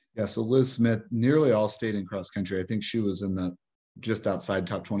 Yeah, so Liz Smith, nearly all state in cross country. I think she was in the just outside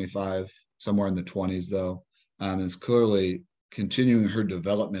top 25, somewhere in the 20s though, is clearly continuing her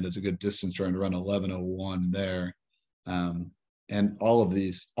development as a good distance runner to run 11:01 there. And all of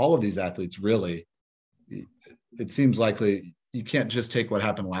these athletes really, it seems likely you can't just take what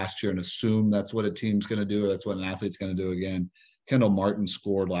happened last year and assume that's what a team's going to do or that's what an athlete's going to do again. Kendall Martin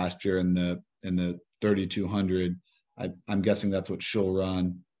scored last year in the 3200. I'm guessing that's what she'll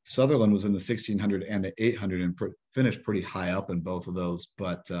run. Sutherland was in the 1600 and the 800 and finished pretty high up in both of those.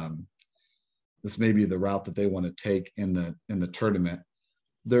 But this may be the route that they want to take in the tournament.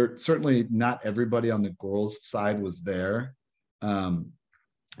 There certainly not everybody on the girls' side was there. And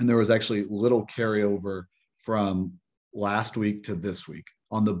there was actually little carryover from last week to this week.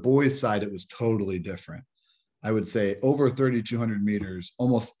 On the boys' side, it was totally different. I would say over 3,200 meters,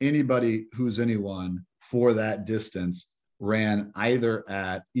 almost anybody who's anyone for that distance ran either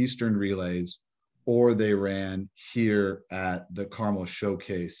at Eastern Relays or they ran here at the Carmel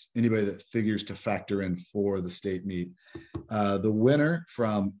Showcase. Anybody that figures to factor in for the state meet. The winner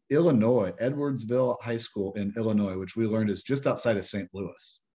from Illinois, Edwardsville High School in Illinois, which we learned is just outside of St.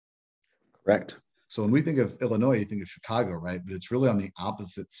 Louis. Correct. So when we think of Illinois, you think of Chicago, right? But it's really on the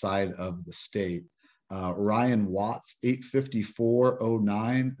opposite side of the state. Ryan Watts,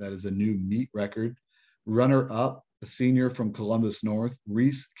 8:54.09. That is a new meet record. Runner up, a senior from Columbus North,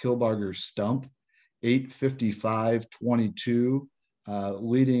 Reese Kilbarger Stump, 8:55.22.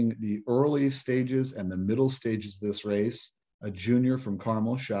 Leading the early stages and the middle stages of this race. A junior from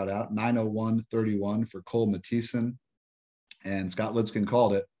Carmel, shout out, 9:01.31 for Cole Mathieson. And Scott Lidskin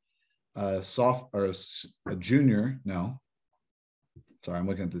called it a junior. No, sorry, I'm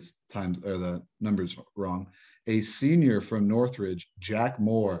looking at this times or the numbers wrong. A senior from Northridge, Jack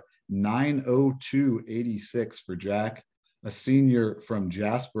Moore, 9:02.86 for Jack. A senior from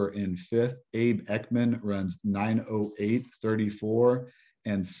Jasper in fifth, Abe Ekman, runs 9:08.34.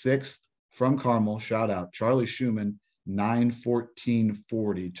 And sixth from Carmel, shout out, Charlie Schumann,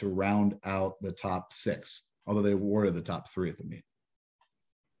 9:14.40 to round out the top six, although they awarded the top three at the meet.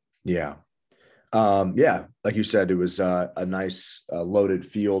 Yeah. Like you said, it was a nice loaded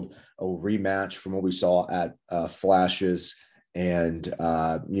field, a rematch from what we saw at Flashes. And,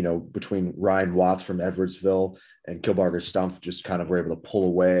 between Ryan Watts from Edwardsville and Kilbarger Stumpf just kind of were able to pull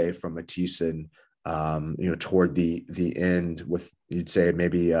away from Mathieson, toward the end with, you'd say,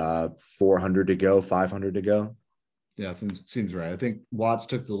 maybe 400 to go, 500 to go. Yeah, seems right. I think Watts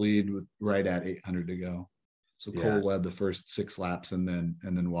took the lead with right at 800 to go. So Cole led the first 6 laps, and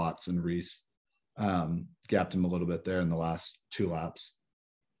then Watts and Reese gapped him a little bit there in the last 2 laps.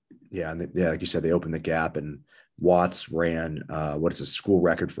 Yeah, and like you said, they opened the gap, and Watts ran what is a school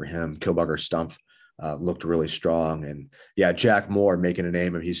record for him. Kilbarger Stumpf looked really strong, and Jack Moore making a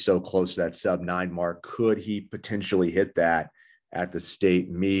name. He's so close to that sub-9 mark. Could he potentially hit that at the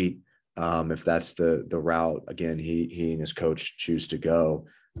state meet? If that's the route, again, he and his coach choose to go,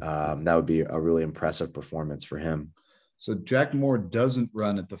 that would be a really impressive performance for him. So Jack Moore doesn't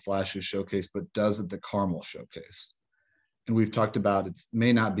run at the Flashes Showcase, but does at the Carmel Showcase. And we've talked about it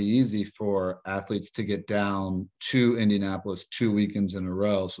may not be easy for athletes to get down to Indianapolis 2 weekends in a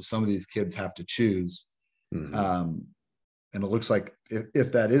row. So some of these kids have to choose. Mm-hmm. And it looks like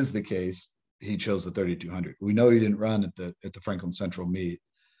if that is the case, he chose the 3,200. We know he didn't run at the Franklin Central meet.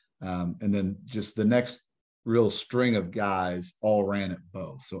 And then just the next real string of guys all ran at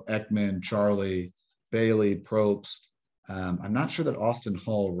both. So Ekman, Charlie, Bailey, Probst. I'm not sure that Austin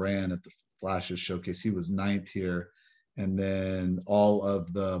Hall ran at the Flashes Showcase. He was 9th here. And then all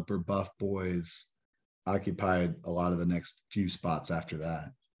of the Burbuff boys occupied a lot of the next few spots after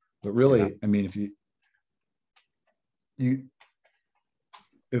that. But really, I mean,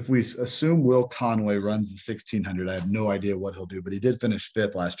 if we assume Will Conway runs the 1,600, I have no idea what he'll do, but he did finish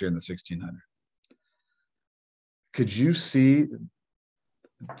 5th last year in the 1,600. Could you see,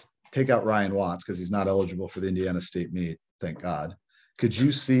 take out Ryan Watts because he's not eligible for the Indiana State meet, thank God. Could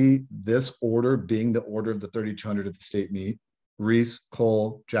you see this order being the order of the 3,200 at the state meet? Reese,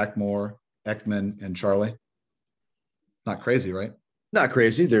 Cole, Jack Moore, Ekman, and Charlie? Not crazy, right? Not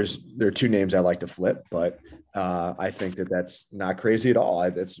crazy. There are 2 names I like to flip, but I think that's not crazy at all.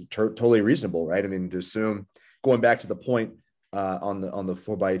 That's totally reasonable, right? I mean, to assume, going back to the point on the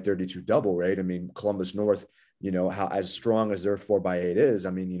 4x8 double, right? I mean, Columbus North, how as strong as their 4x8 is, I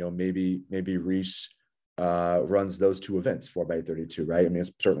mean, maybe Reese runs those 2 events, 4x32, right? I mean,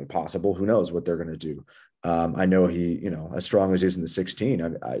 it's certainly possible. Who knows what they're going to do? I know he, as strong as he is in the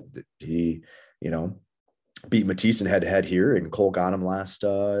 16, he beat Mathieson head to head here, and Cole got him last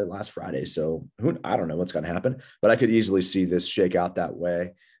Friday. So I don't know what's going to happen, but I could easily see this shake out that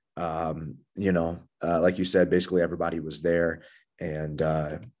way. Like you said, basically everybody was there, and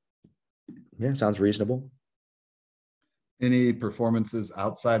it sounds reasonable. Any performances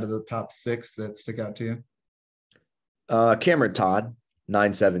outside of the top 6 that stick out to you? Cameron Todd,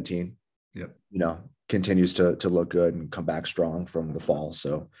 9:17. Yep. Continues to look good and come back strong from the fall.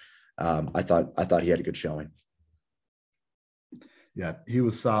 So I thought he had a good showing. Yeah, he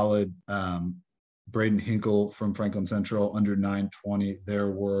was solid. Braden Hinkle from Franklin Central, under 9:20. There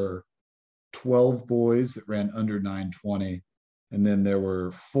were 12 boys that ran under 9:20. And then there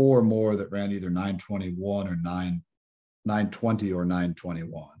were 4 more that ran either 9:21 or 9:20 or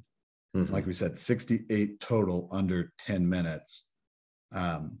 9:21. Mm-hmm. Like we said, 68 total under 10 minutes.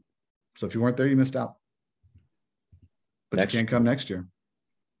 So if you weren't there, you missed out. But you can't come next year.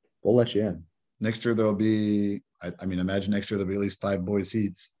 We'll let you in. Next year, there'll be, imagine next year there'll be at least 5 boys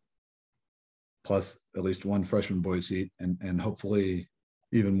heats, plus at least 1 freshman boys heat, and hopefully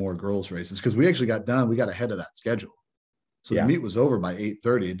even more girls races. Because we actually we got ahead of that schedule. So the meet was over by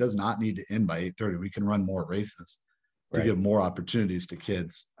 8:30. It does not need to end by 8:30. We can run more races to give more opportunities to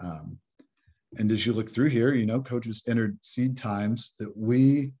kids. And as you look through here, coaches entered seed times that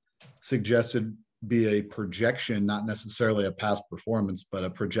we suggested be a projection, not necessarily a past performance, but a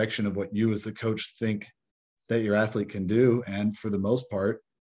projection of what you as the coach think that your athlete can do. And for the most part,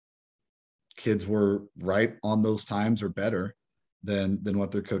 kids were right on those times or better than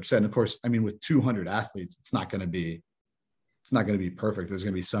what their coach said. And of course, I mean, with 200 athletes, it's not going to be perfect. There's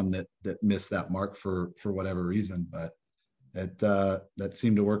going to be some that miss that mark for whatever reason, but that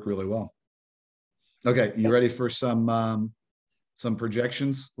seemed to work really well. Okay, you ready for some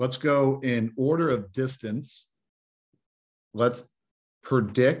projections? Let's go in order of distance. Let's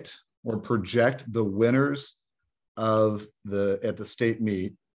predict or project the winners of at the state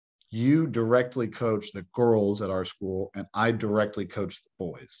meet. You directly coach the girls at our school, and I directly coach the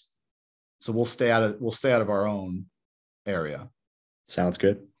boys. So we'll stay out of our own area. Sounds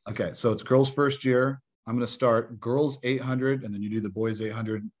good. Okay, so it's girls' first year. I'm going to start girls 800, and then you do the boys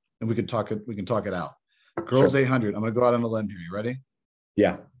 800, and we can talk it out. Girls 800. I'm going to go out on a limb here. You ready?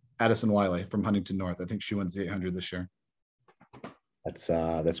 Yeah. Addison Wiley from Huntington North. I think she wins the 800 this year.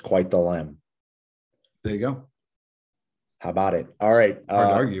 That's quite the limb. There you go. How about it? All right. Hard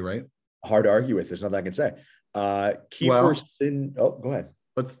to argue, right? Hard to argue with. There's nothing I can say. Go ahead.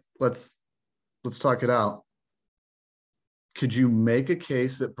 Let's talk it out. Could you make a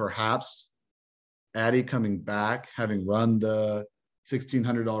case that perhaps Addie coming back, having run the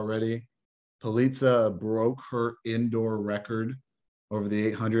 1600 already, Politza broke her indoor record over the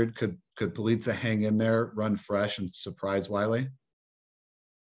 800. Could Politza hang in there, run fresh, and surprise Wiley?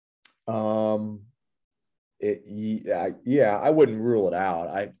 Yeah, I wouldn't rule it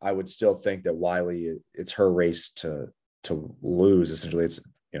out. I would still think that Wiley, it's her race to lose. Essentially, it's,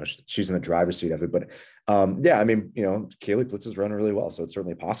 she's in the driver's seat of it. But yeah, I mean, Kaylee Politza's run really well, so it's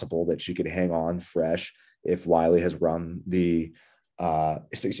certainly possible that she could hang on fresh if Wiley has run the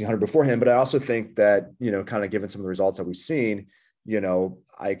 1600 beforehand. But I also think that, kind of given some of the results that we've seen,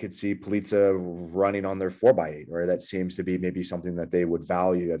 I could see Politza running on their 4x8, or that seems to be maybe something that they would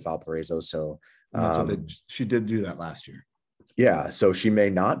value at Valparaiso. So and that's what she did do that last year. Yeah. So she may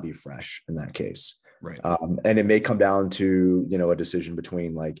not be fresh in that case. Right. And it may come down to, a decision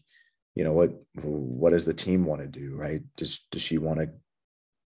between what does the team want to do? Right. Does she want to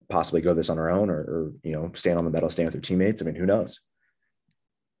possibly go this on her own or stand on the medal stand with her teammates? I mean, who knows?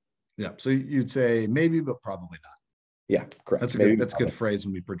 Yeah. So you'd say maybe, but probably not. Yeah, correct. That's a good phrase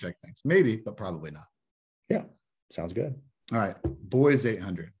when we project things. Maybe, but probably not. Yeah. Sounds good. All right. Boys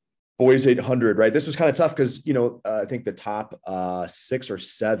 800. Boys 800, right? This was kind of tough because, I think the top 6 or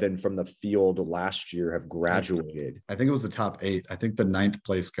 7 from the field last year have graduated. I think it was the top 8. I think the 9th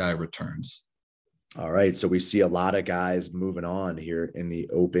place guy returns. All right. So we see a lot of guys moving on here in the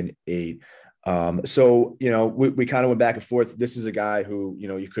open 8. So, we kind of went back and forth. This is a guy who,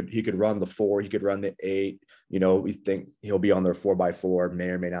 he could run the 4, he could run the 8. We think he'll be on their 4x4, may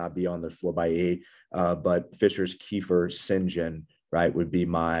or may not be on their 4x8. But Fisher's Kiefer St. John, right, would be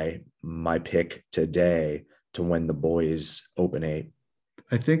my pick today to win the boys open 8.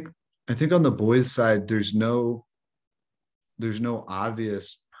 I think on the boys side, there's no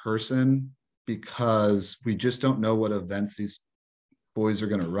obvious person because we just don't know what events these boys are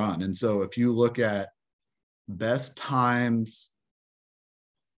going to run. And so if you look at best times,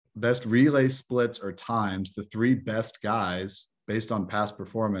 best relay splits or times, the 3 best guys based on past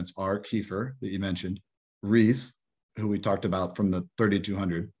performance are Kiefer, that you mentioned, Reese, who we talked about from the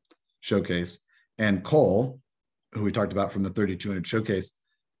 3200 showcase, and Cole, who we talked about from the 3200 showcase.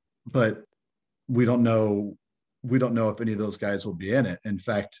 But we don't know if any of those guys will be in it. In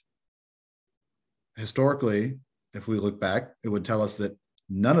fact, historically, if we look back, it would tell us that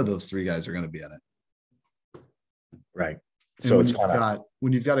none of those 3 guys are going to be in it. Right. So it's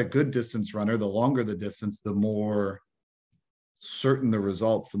when you've got a good distance runner, the longer the distance, the more certain the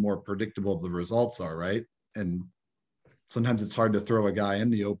results, the more predictable the results are, right? And sometimes it's hard to throw a guy in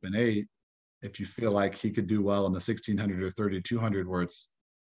the open 8 if you feel like he could do well in the 1600 or 3200, where it's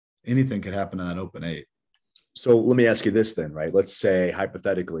anything could happen in that open 8. So let me ask you this then, right? Let's say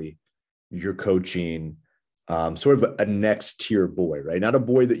hypothetically you're coaching sort of a next tier boy, right? Not a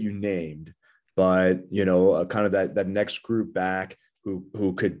boy that you named, but kind of that next group back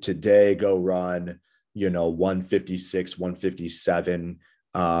who could today go run 156, 157.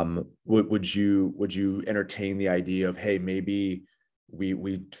 Would you entertain the idea of, hey, maybe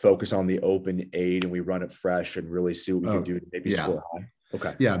we focus on the open 8 and we run it fresh and really see what we can do to maybe score high?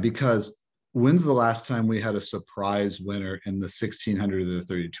 Okay. Yeah, because when's the last time we had a surprise winner in the 1600 or the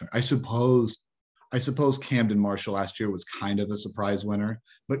 3200? I suppose Camden Marshall last year was kind of a surprise winner,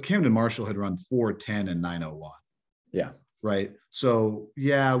 but Camden Marshall had run 4:10 and 9:01. Yeah. Right. So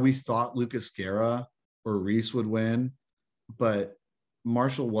yeah, we thought Lucas Guerra or Reese would win, but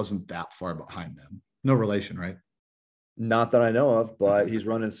Marshall wasn't that far behind them. No relation, right? Not that I know of, but he's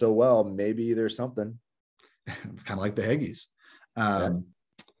running so well. Maybe there's something. It's kind of like the Heggies. Yeah.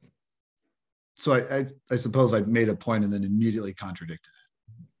 So I suppose I made a point and then immediately contradicted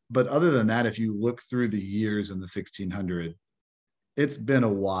it. But other than that, if you look through the years in the 1600, it's been a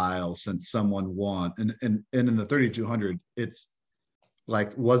while since someone won. And in the 3200, it's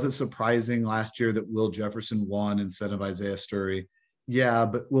like, was it surprising last year that Will Jefferson won instead of Isaiah Sturry? Yeah,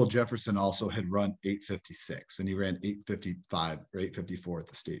 but Will Jefferson also had run 8:56 and he ran 8:55 or 8:54 at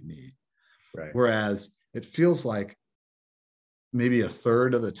the state meet. Right. Whereas it feels like maybe a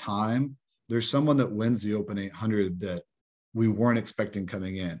third of the time there's someone that wins the Open 800 that we weren't expecting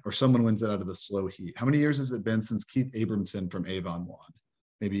coming in, or someone wins it out of the slow heat. How many years has it been since Keith Abramson from Avon won?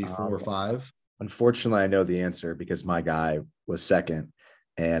 Maybe 4 or 5? Unfortunately, I know the answer because my guy was second,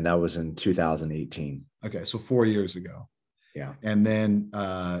 and that was in 2018. Okay, so 4 years ago. Yeah. And then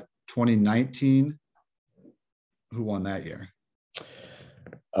 2019, who won that year?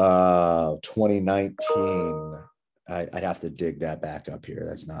 2019. I'd have to dig that back up here.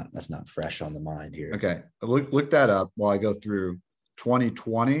 That's not fresh on the mind here. Okay, look that up while I go through.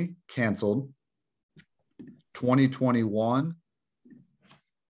 2020 canceled. 2021,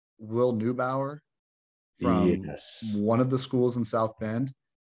 Will Neubauer from one of the schools in South Bend.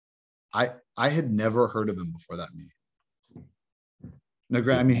 I had never heard of him before that meet. No,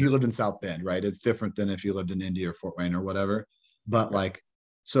 I mean, he lived in South Bend, right? It's different than if you lived in Indy or Fort Wayne or whatever. But like,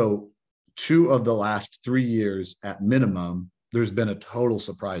 so 2 of the last 3 years at minimum, there's been a total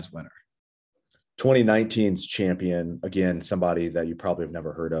surprise winner. 2019's champion, again, somebody that you probably have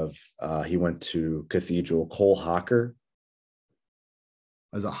never heard of. He went to Cathedral. Cole Hocker.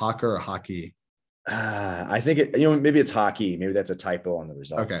 Is it Hocker or hockey? I think maybe it's hockey. Maybe that's a typo on the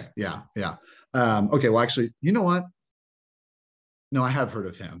results. Okay. Yeah. Okay. Well, actually, you know what? No, I have heard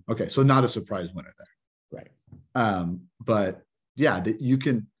of him. Okay. So not a surprise winner there. Right. But yeah, that you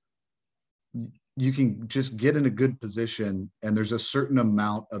can just get in a good position, and there's a certain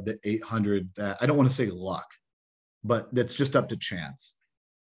amount of the 800 that I don't want to say luck, but that's just up to chance.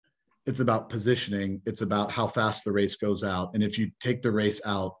 It's about positioning. It's about how fast the race goes out. And if you take the race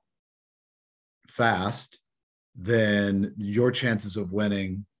out fast, then your chances of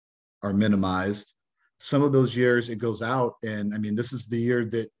winning are minimized. Some of those years it goes out, and I mean, this is the year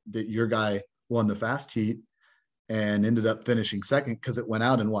that your guy won the fast heat and ended up finishing second because it went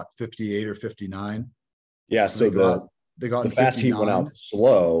out in 58 or 59. Yeah, so they got the fast 59. heat went out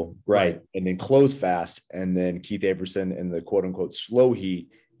slow, right, and then closed fast, and then Keith Abramson in the quote unquote slow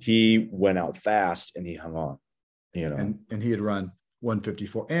heat, he went out fast and he hung on, and he had run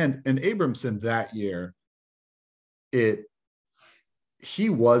 154. And Abramson that year, he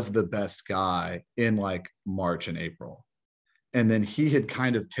was the best guy in like March and April. And then he had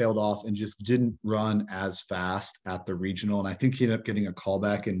kind of tailed off and just didn't run as fast at the regional. And I think he ended up getting a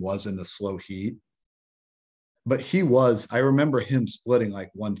callback and was in the slow heat. But I remember him splitting like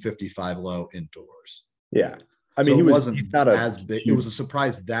 155 low indoors. Yeah. I mean, so he wasn't not as big. It was a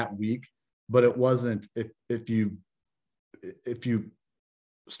surprise that week, but it wasn't if you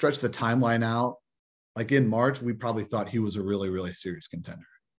stretch the timeline out, like in March, we probably thought he was a really, really serious contender.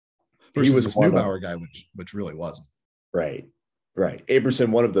 Versus he was this Neubauer guy, which really wasn't. Right. Abramson,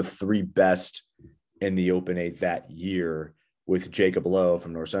 one of the 3 best in the Open 8 that year, with Jacob Lowe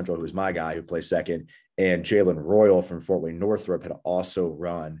from North Central, who was my guy, who placed second, and Jalen Royal from Fort Wayne Northrop had also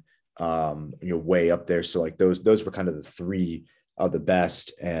run way up there. So like those were kind of the 3 of the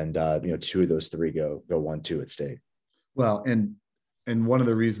best, and 2 of those 3 go 1-2 at state. Well, and one of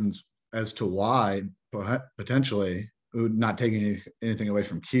the reasons as to why potentially, not taking anything away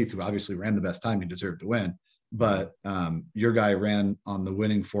from Keith, who obviously ran the best time, he deserved to win, but your guy ran on the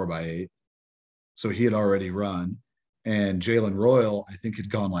winning 4x8, so he had already run, and Jalen Royal I think had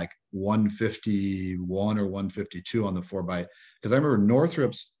gone like 151 or 152 on the 4x8, because I remember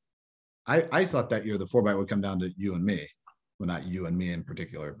Northrop's. I thought that year the 4x8 would come down to you and me, well, not you and me in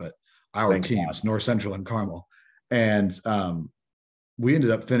particular, but our teams, North Central and Carmel, and we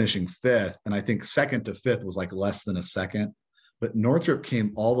ended up finishing 5th, and I think 2nd to 5th was like less than a second. But Northrop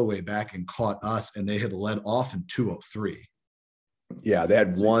came all the way back and caught us, and they had led off in 2:03. Yeah, they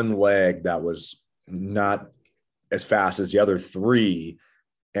had one leg that was not as fast as the other 3,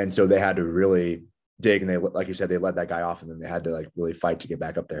 and so they had to really dig. And they, like you said, they let that guy off, and then they had to like really fight to get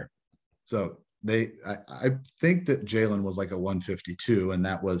back up there. So I think that Jalen was like a 152, and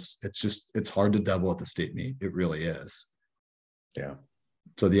it's hard to double at the state meet. It really is. Yeah.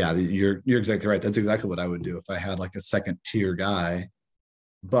 So yeah, you're exactly right. That's exactly what I would do if I had like a 2nd tier guy.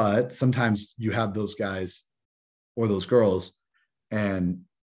 But sometimes you have those guys or those girls, and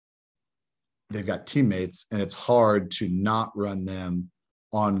they've got teammates, and it's hard to not run them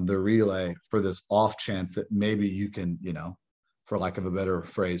on the relay for this off chance that maybe you can, for lack of a better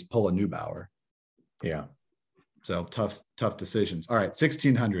phrase, pull a Neubauer. Yeah. So tough decisions. All right,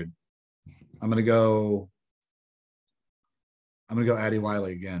 1600. I'm gonna go Addy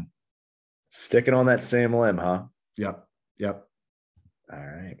Wiley again. Sticking on that same limb, huh? Yep. All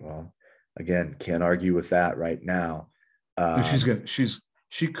right. Well, again, can't argue with that right now.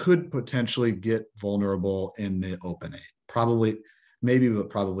 She could potentially get vulnerable in the open 8. Probably, maybe, but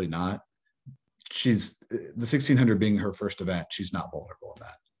probably not. She's the 1600 being her first event. She's not vulnerable in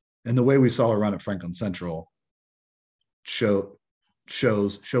that. And the way we saw her run at Franklin Central showcases,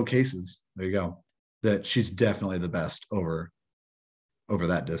 there you go, that she's definitely the best over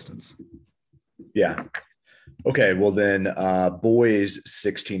that distance. Yeah. Okay. Well, then boys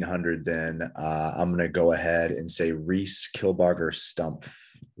 1600, then I'm going to go ahead and say Reese Kilbarger Stump.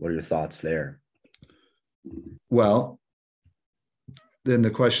 What are your thoughts there? Well, then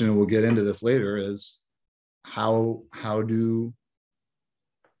the question, and we'll get into this later, is how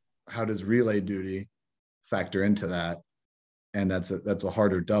does relay duty factor into that? And that's a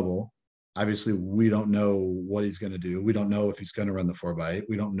harder double. Obviously, we don't know what he's going to do. We don't know if he's going to run the 4x8.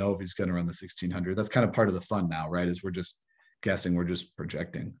 We don't know if he's going to run the 1600. That's kind of part of the fun now, right? Is we're just guessing, we're just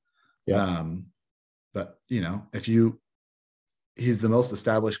projecting. Yeah. But he's the most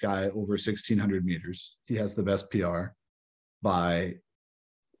established guy over 1600 meters. He has the best PR by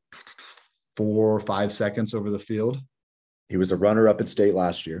 4 or 5 seconds over the field. He was a runner-up at state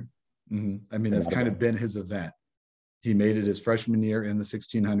last year. Mm-hmm. I mean, that's kind of been his event. He made it his freshman year in the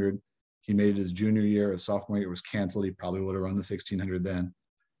 1600. He made it his junior year. His sophomore year was canceled. He probably would have run the 1600 then.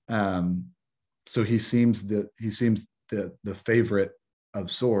 So he seems the favorite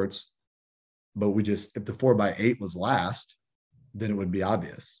of sorts. But if the 4x8 was last, then it would be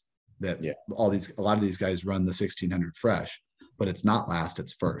obvious that a lot of these guys run the 1600 fresh. But it's not last;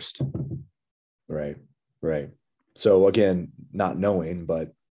 it's first. Right. So again, not knowing,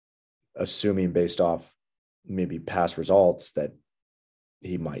 but assuming based off maybe past results that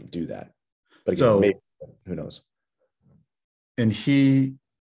he might do that. But again, maybe, who knows? And he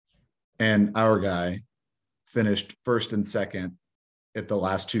and our guy finished first and second at the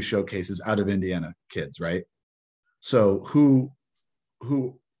last 2 showcases out of Indiana kids, right? So who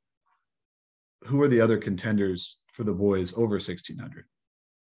are the other contenders for the boys over 1600?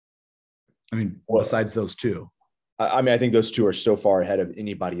 I mean, besides those 2. I mean, I think those 2 are so far ahead of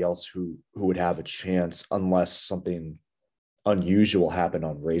anybody else who would have a chance unless something unusual happened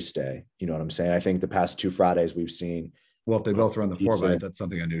on race day. You know what I'm saying? I think the past 2 Fridays we've seen. Well, if they both run the 4x8, that's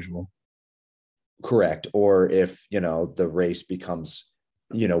something unusual. Correct. Or if, the race becomes,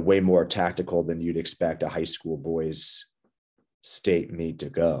 way more tactical than you'd expect a high school boys state meet to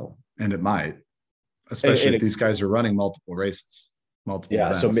go. And it might, especially if these guys are running multiple races, multiple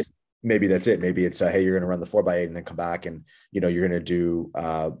events. So maybe that's it. Maybe it's hey, you're going to run the 4x8 and then come back and, you're going to do,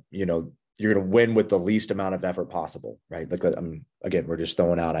 you're going to win with the least amount of effort possible, right? Like, again, we're just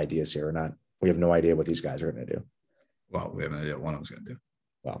throwing out ideas here. We have no idea what these guys are going to do. Well, we have no idea what one of them's going to do.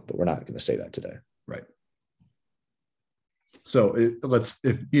 Well, but we're not going to say that today. Right. So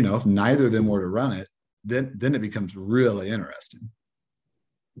if neither of them were to run it, then it becomes really interesting.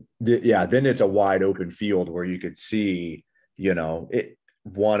 Yeah. Then it's a wide open field where you could see,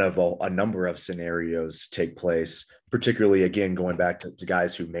 one of a number of scenarios take place, particularly again, going back to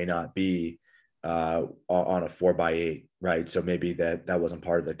guys who may not be on a 4x8, right? So maybe that wasn't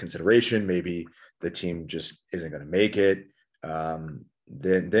part of the consideration. Maybe the team just isn't going to make it.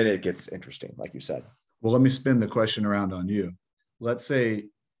 Then it gets interesting, like you said. Well, let me spin the question around on you. Let's say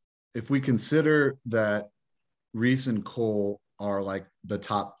if we consider that Reese and Cole are like the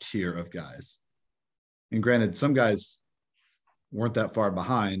top tier of guys, and granted, some guys weren't that far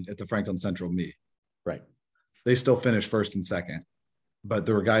behind at the Franklin Central meet. Right. They still finished first and second, but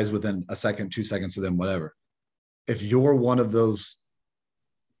there were guys within a second, 2 seconds of them, whatever. If you're one of those,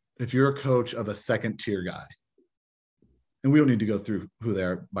 if you're a coach of a second tier guy, and we don't need to go through who they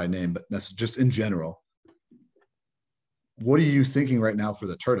are by name, but that's just in general, what are you thinking right now for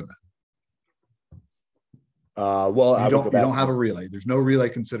the tournament? Well, you don't have a relay. There's no relay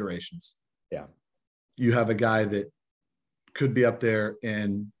considerations. Yeah. You have a guy that could be up there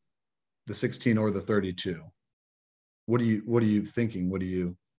in the 16 or the 32. What are you thinking? What are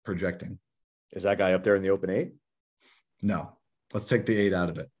you projecting? Is that guy up there in the open 8? No. Let's take the 8 out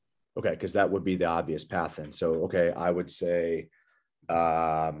of it. Okay, because that would be the obvious path then. So, okay, I would say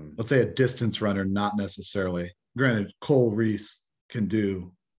let's say a distance runner, not necessarily. Granted, Cole Reese could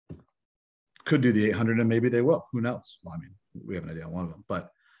do the 800 and maybe they will. Who knows? Well, I mean, we have an idea on one of them,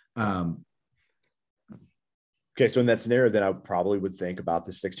 but okay. So in that scenario, then I probably would think about the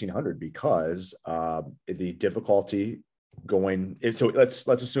 1600 because the difficulty going. So let's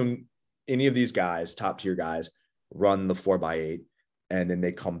assume any of these guys, top tier guys, run the 4x8 and then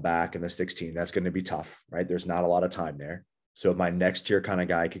they come back in the 16. That's going to be tough, right? There's not a lot of time there. So my next tier kind of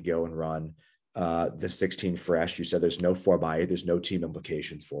guy could go and run the 16 fresh. You said there's no 4x8, there's no team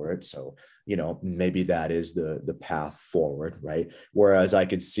implications for it. So, maybe that is the path forward, right? Whereas I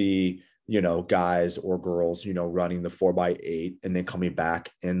could see, guys or girls, running the 4x8 and then coming back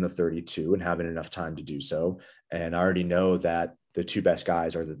in the 32 and having enough time to do so. And I already know that the two best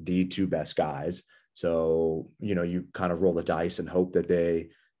guys are the two best guys. So, you kind of roll the dice and hope that they,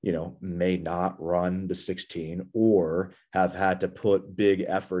 may not run the 16 or have had to put big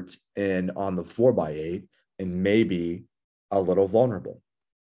efforts in on the 4x8 and maybe a little vulnerable.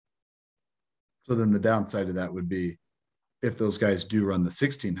 So then the downside of that would be if those guys do run the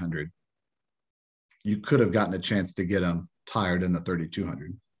 1600, you could have gotten a chance to get them tired in the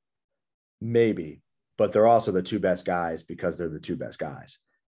 3200. Maybe, but they're also the two best guys because they're the two best guys.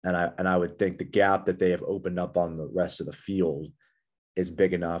 And I would think the gap that they have opened up on the rest of the field is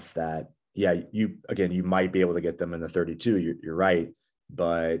big enough that, you might be able to get them in the 32. You're right,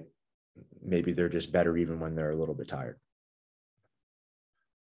 but maybe they're just better even when they're a little bit tired.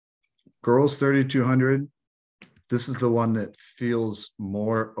 Girls 3200. This is the one that feels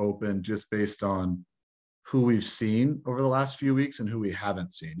more open just based on who we've seen over the last few weeks and who we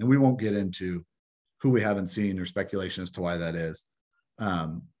haven't seen. And we won't get into who we haven't seen or speculation as to why that is.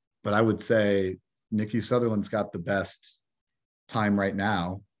 But I would say Nikki Sutherland's got the best time right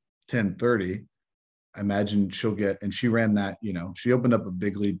now, 10:30. I imagine she'll get, and she ran that, she opened up a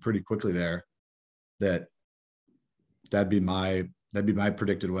big lead pretty quickly there. That'd be my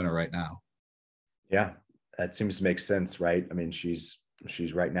predicted winner right now. Yeah, that seems to make sense, right? I mean, she's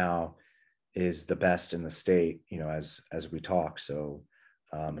right now is the best in the state, as we talk. So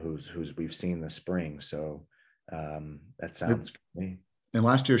who's we've seen this spring. So that sounds good to me. And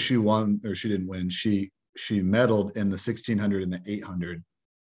last year she won, or she didn't win. She medaled in the 1600 and the 800,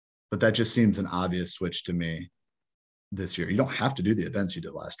 but that just seems an obvious switch to me this year. You don't have to do the events you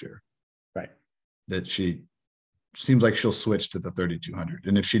did last year. Right. That she seems like she'll switch to the 3200.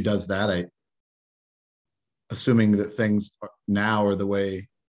 And if she does that, assuming that things now are the way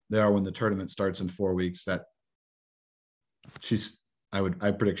they are when the tournament starts in 4 weeks, that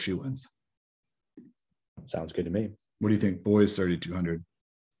I predict she wins. Sounds good to me. What do you think? Boys 3200.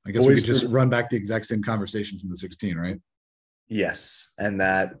 I guess we could just run back the exact same conversation from the 16, right? Yes. And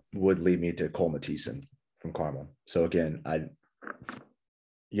that would lead me to Cole Matthiessen from Carmel. So again,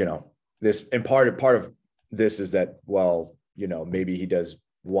 this, and part of this is that, well, maybe he does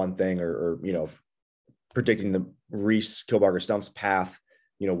one thing or predicting the Reese Kilbarger Stump's path,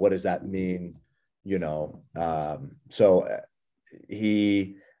 what does that mean? So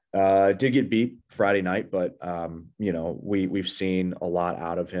he did get beat Friday night, but we've seen a lot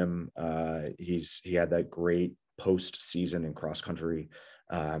out of him. He had that great postseason in cross country,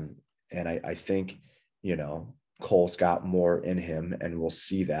 and I think Cole's got more in him, and we'll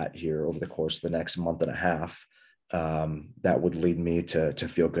see that here over the course of the next month and a half. That would lead me to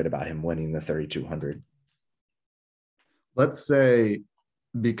feel good about him winning the 3200. Let's say,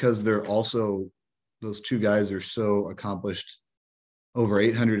 because they're also, those two guys are so accomplished over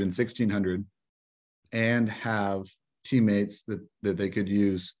 800 and 1600 and have teammates that they could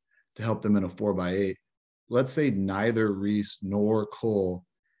use to help them in a 4x8. Let's say neither Reese nor Cole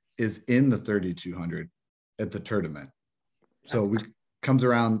is in the 3200 at the tournament. So we comes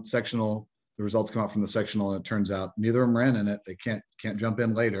around sectional, the results come out from the sectional, and it turns out neither of them ran in it. They can't jump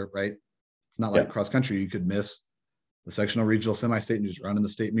in later, right? It's not like cross country. You could miss the sectional, regional, semi-state and just run in the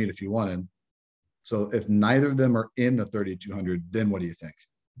state meet if you wanted. So if neither of them are in the 3200, then what do you think?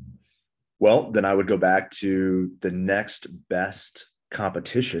 Well, then I would go back to the next best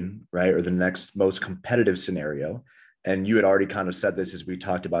competition, right? Or the next most competitive scenario. And you had already kind of said this as we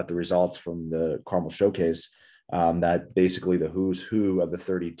talked about the results from the Carmel Showcase, that basically the who's who of the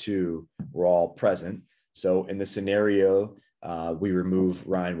 32 were all present. So in the scenario, we remove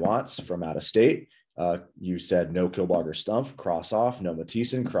Ryan Watts from out of state. You said no Kilbarger Stump, cross off, no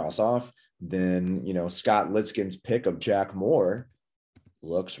Matthiessen, cross off. Then, Scott Litzkin's pick of Jack Moore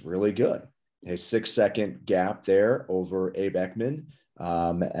looks really good. A 6-second gap there over Abe Ekman.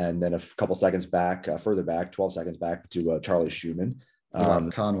 And then a couple seconds back, further back, 12 seconds back to Charlie Schumann.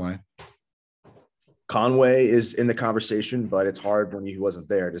 Conway. Conway is in the conversation, but it's hard when he wasn't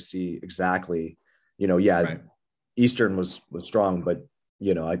there to see exactly, right. Eastern was strong, but,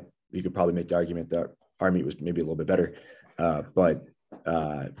 you could probably make the argument that our meet was maybe a little bit better. But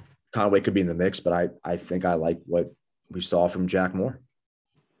Conway could be in the mix, but I think I like what we saw from Jack Moore.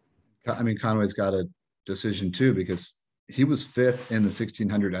 I mean, Conway's got a decision too, because he was fifth in the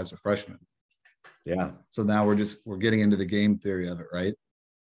 1600 as a freshman. Yeah. So now we're getting into the game theory of it, right?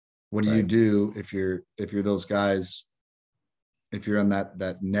 What do you Right. do if you're those guys, if you're on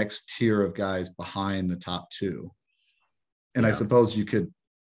that next tier of guys behind the top two? And I Yeah. suppose you can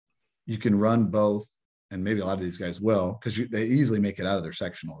run both, and maybe a lot of these guys will, because they easily make it out of their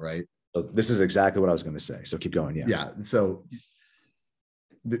sectional, right? So this is exactly what I was going to say. So keep going. Yeah. Yeah. So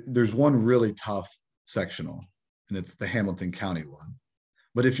there's one really tough sectional, and it's the Hamilton County one.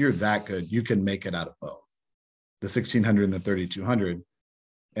 But if you're that good, you can make it out of both the 1600 and the 3200,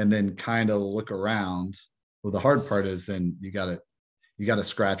 and then kind of look around. Well, the hard part is then you got to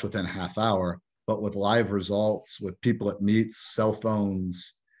scratch within a half hour, but with live results, with people at meets, cell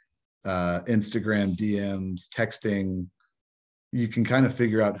phones, Instagram DMs, texting, you can kind of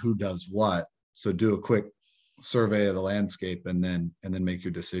figure out who does what. So do a quick survey of the landscape and then make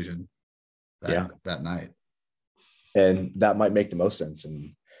your decision that night. And that might make the most sense.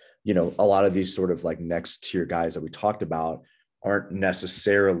 And, a lot of these sort of like next tier guys that we talked about aren't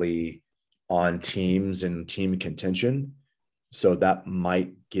necessarily on teams and team contention. So that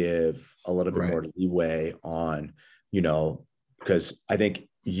might give a little bit more leeway on, because I think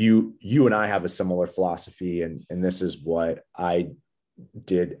you and I have a similar philosophy, and this is what I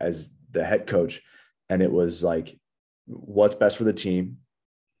did as the head coach. And it was like, what's best for the team,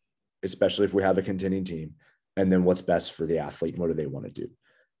 especially if we have a contending team, and then what's best for the athlete and what do they want to do.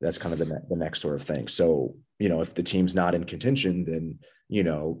 That's kind of the next sort of thing. So, if the team's not in contention, then,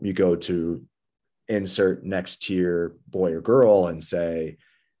 you go to insert next tier boy or girl and say,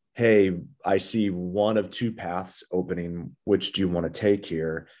 hey, I see one of two paths opening. Which do you want to take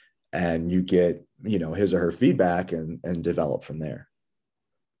here? And you get, his or her feedback and develop from there.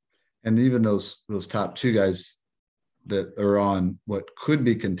 And even those top two guys that are on what could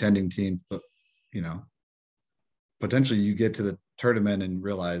be contending teams, but, potentially you get to the tournament and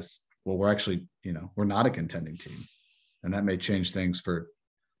realize, well, we're actually, we're not a contending team. And that may change things for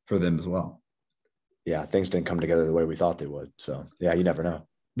them as well. Yeah. Things didn't come together the way we thought they would. So yeah, you never know.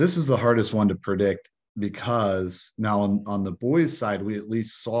 This is the hardest one to predict, because now on the boys side, we at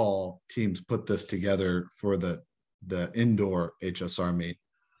least saw teams put this together for the indoor HSR meet,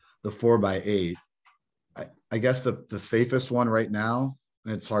 the 4x8. I guess the safest one right now,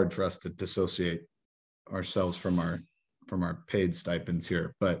 it's hard for us to dissociate ourselves from our paid stipends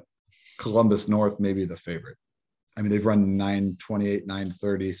here, but Columbus North may be the favorite. I mean, they've run 928,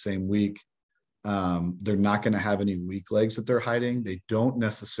 930 same week. They're not going to have any weak legs that they're hiding. They don't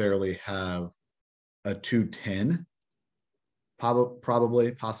necessarily have a 210,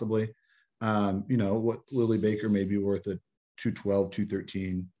 possibly. What Lily Baker may be worth a 212,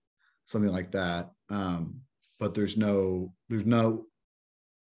 213, something like that. But there's no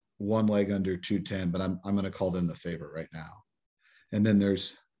one leg under 210, but I'm going to call them the favorite right now. And then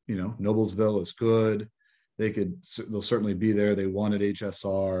there's, Noblesville is good. They'll certainly be there. They won at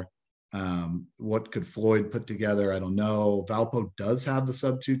HSR. What could Floyd put together? I don't know. Valpo does have the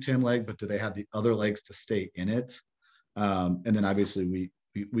sub 210 leg, but do they have the other legs to stay in it? And then obviously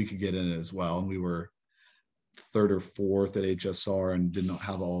we could get in it as well. And we were third or fourth at HSR and didn't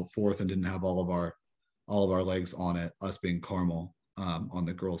have all of our legs on it, us being Carmel on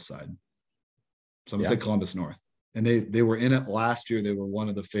the girls' side. So I'm gonna say Columbus North. And they were in it last year. They were one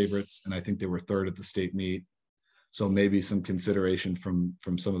of the favorites, and I think they were third at the state meet. So maybe some consideration from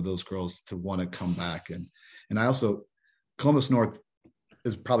some of those girls to want to come back. And I also, Columbus North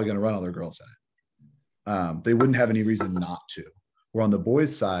is probably going to run all their girls in it. They wouldn't have any reason not to. Where on the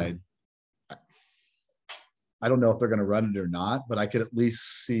boys' side, I don't know if they're going to run it or not, but I could at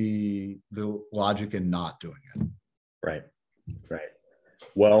least see the logic in not doing it. Right.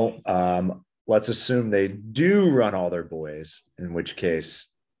 Well, let's assume they do run all their boys, in which case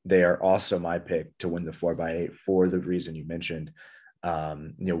they are also my pick to win the 4x8 for the reason you mentioned.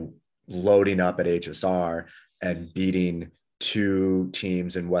 Loading up at HSR and beating two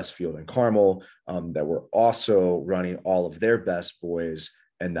teams in Westfield and Carmel that were also running all of their best boys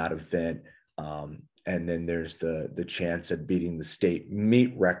in that event. And then there's the chance at beating the state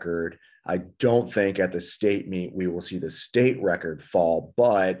meet record. I don't think at the state meet we will see the state record fall,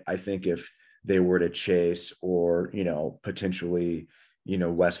 but I think if they were to chase, or, potentially,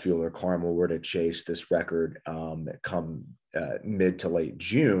 Westfield or Carmel were to chase this record come mid to late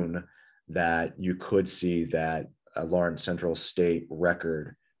June, that you could see that Lawrence Central state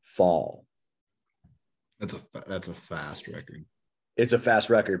record fall. That's a fast record. It's a fast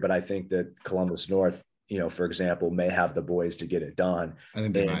record, but I think that Columbus North, for example, may have the boys to get it done I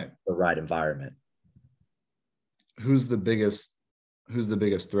think they in might. the right environment. Who's the biggest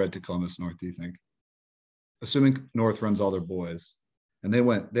threat to Columbus North, do you think? Assuming North runs all their boys, and they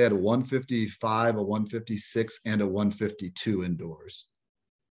had a 155, a 156, and a 152 indoors.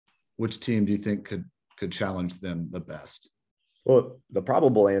 Which team do you think could challenge them the best? Well, the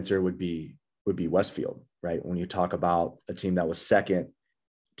probable answer would be Westfield, right? When you talk about a team that was second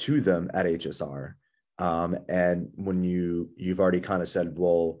to them at HSR, and when you've already kind of said,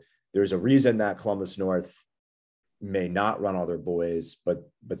 well, there's a reason that Columbus North may not run all their boys, but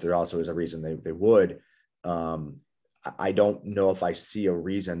there also is a reason they would. I don't know if I see a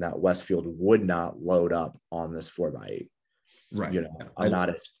reason that Westfield would not load up on this 4x8. Right. I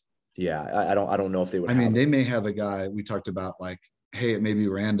don't know if they would. I mean, they may have a guy we talked about, like, hey, it may be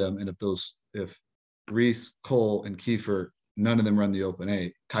random. And if Reese, Cole, and Kiefer, none of them run the open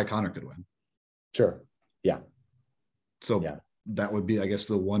 8, Kai Connor could win. Sure. Yeah. So that would be, I guess,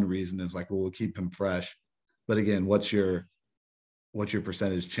 the one reason is like, well, we'll keep him fresh. But again, what's your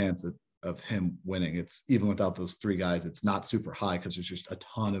percentage chance of him winning? It's even without those 3 guys, it's not super high because there's just a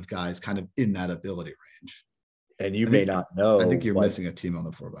ton of guys kind of in that ability range. And you may not know. I think you're missing a team on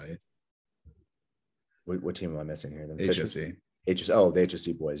the 4x8. What team am I missing here? HSE. The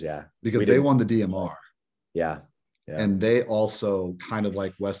HSE boys, yeah. Because they won the DMR. Yeah. And they also, kind of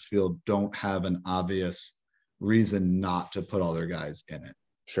like Westfield, don't have an obvious reason not to put all their guys in it.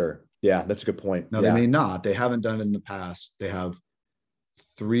 Sure. Yeah, that's a good point. Now, they may not. They haven't done it in the past. They have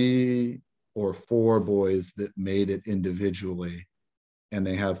 3 or 4 boys that made it individually, and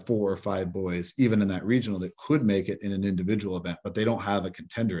they have 4 or 5 boys, even in that regional, that could make it in an individual event, but they don't have a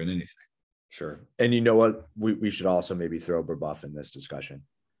contender in anything. Sure. And you know what? We should also maybe throw Brebeuf in this discussion.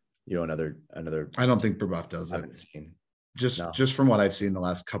 Another. I don't think Brebeuf does it. Just from what I've seen the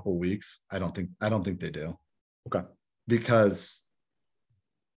last couple of weeks, I don't think they do. Okay. Because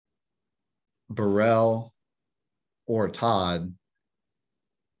Burrell or Todd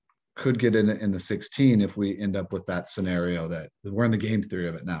could get in the 16 if we end up with that scenario that we're in the game theory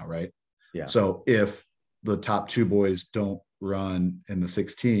of it now, right? Yeah. So if the top 2 boys don't run in the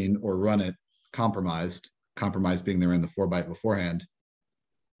 16 or run it compromised being they're in the 4x beforehand,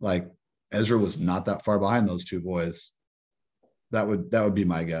 like Ezra was not that far behind those 2 boys. That would be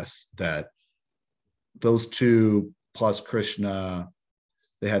my guess, that those 2 plus Krishna,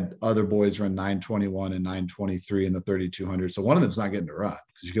 they had other boys run 921 and 923 in the 3200. So one of them's not getting to run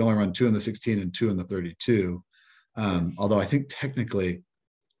because you can only run 2 in the 16 and 2 in the 32. Although I think technically,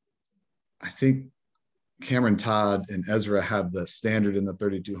 Cameron Todd and Ezra have the standard in the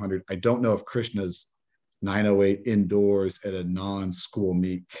 3200. I don't know if Krishna's 908 indoors at a non-school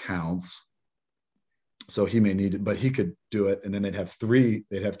meet counts. So he may need it, but he could do it. And then they'd have 3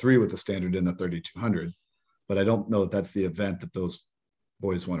 with the standard in the 3200. But I don't know if that's the event that those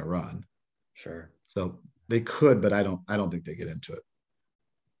boys want to run. Sure. So they could, but I don't think they get into it.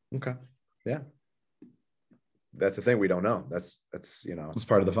 Okay. Yeah. That's the thing. We don't know. That's it's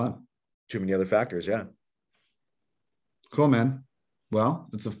part of the fun. Too many other factors. Yeah. Cool, man. Well,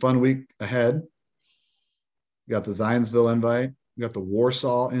 it's a fun week ahead. We got the Zionsville invite. We got the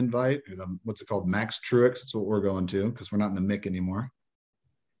Warsaw invite, or what's it called? Max Truex. That's what we're going to, because we're not in the MIC anymore.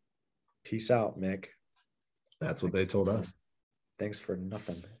 Peace out, Mick. That's what they told us. Thanks for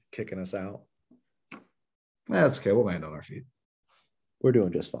nothing, kicking us out. That's okay. We'll land on our feet. We're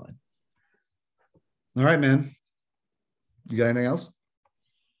doing just fine. All right, man. You got anything else?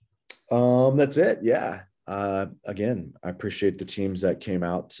 That's it. Yeah. Again, I appreciate the teams that came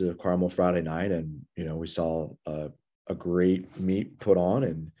out to Carmel Friday night, and we saw a great meet put on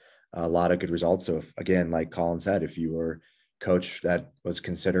and a lot of good results. So again, like Colin said, if you were a coach that was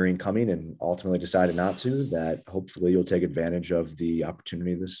considering coming and ultimately decided not to, that hopefully you'll take advantage of the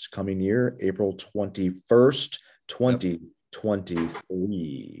opportunity this coming year, April 21st,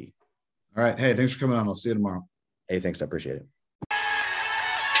 2023. All right. Hey, thanks for coming on. I'll see you tomorrow. Hey, thanks. I appreciate it.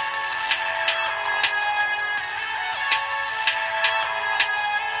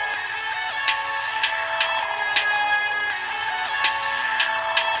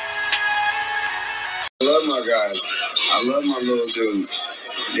 I love my guys. I love my little dudes.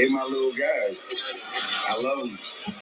 They my little guys. I love them.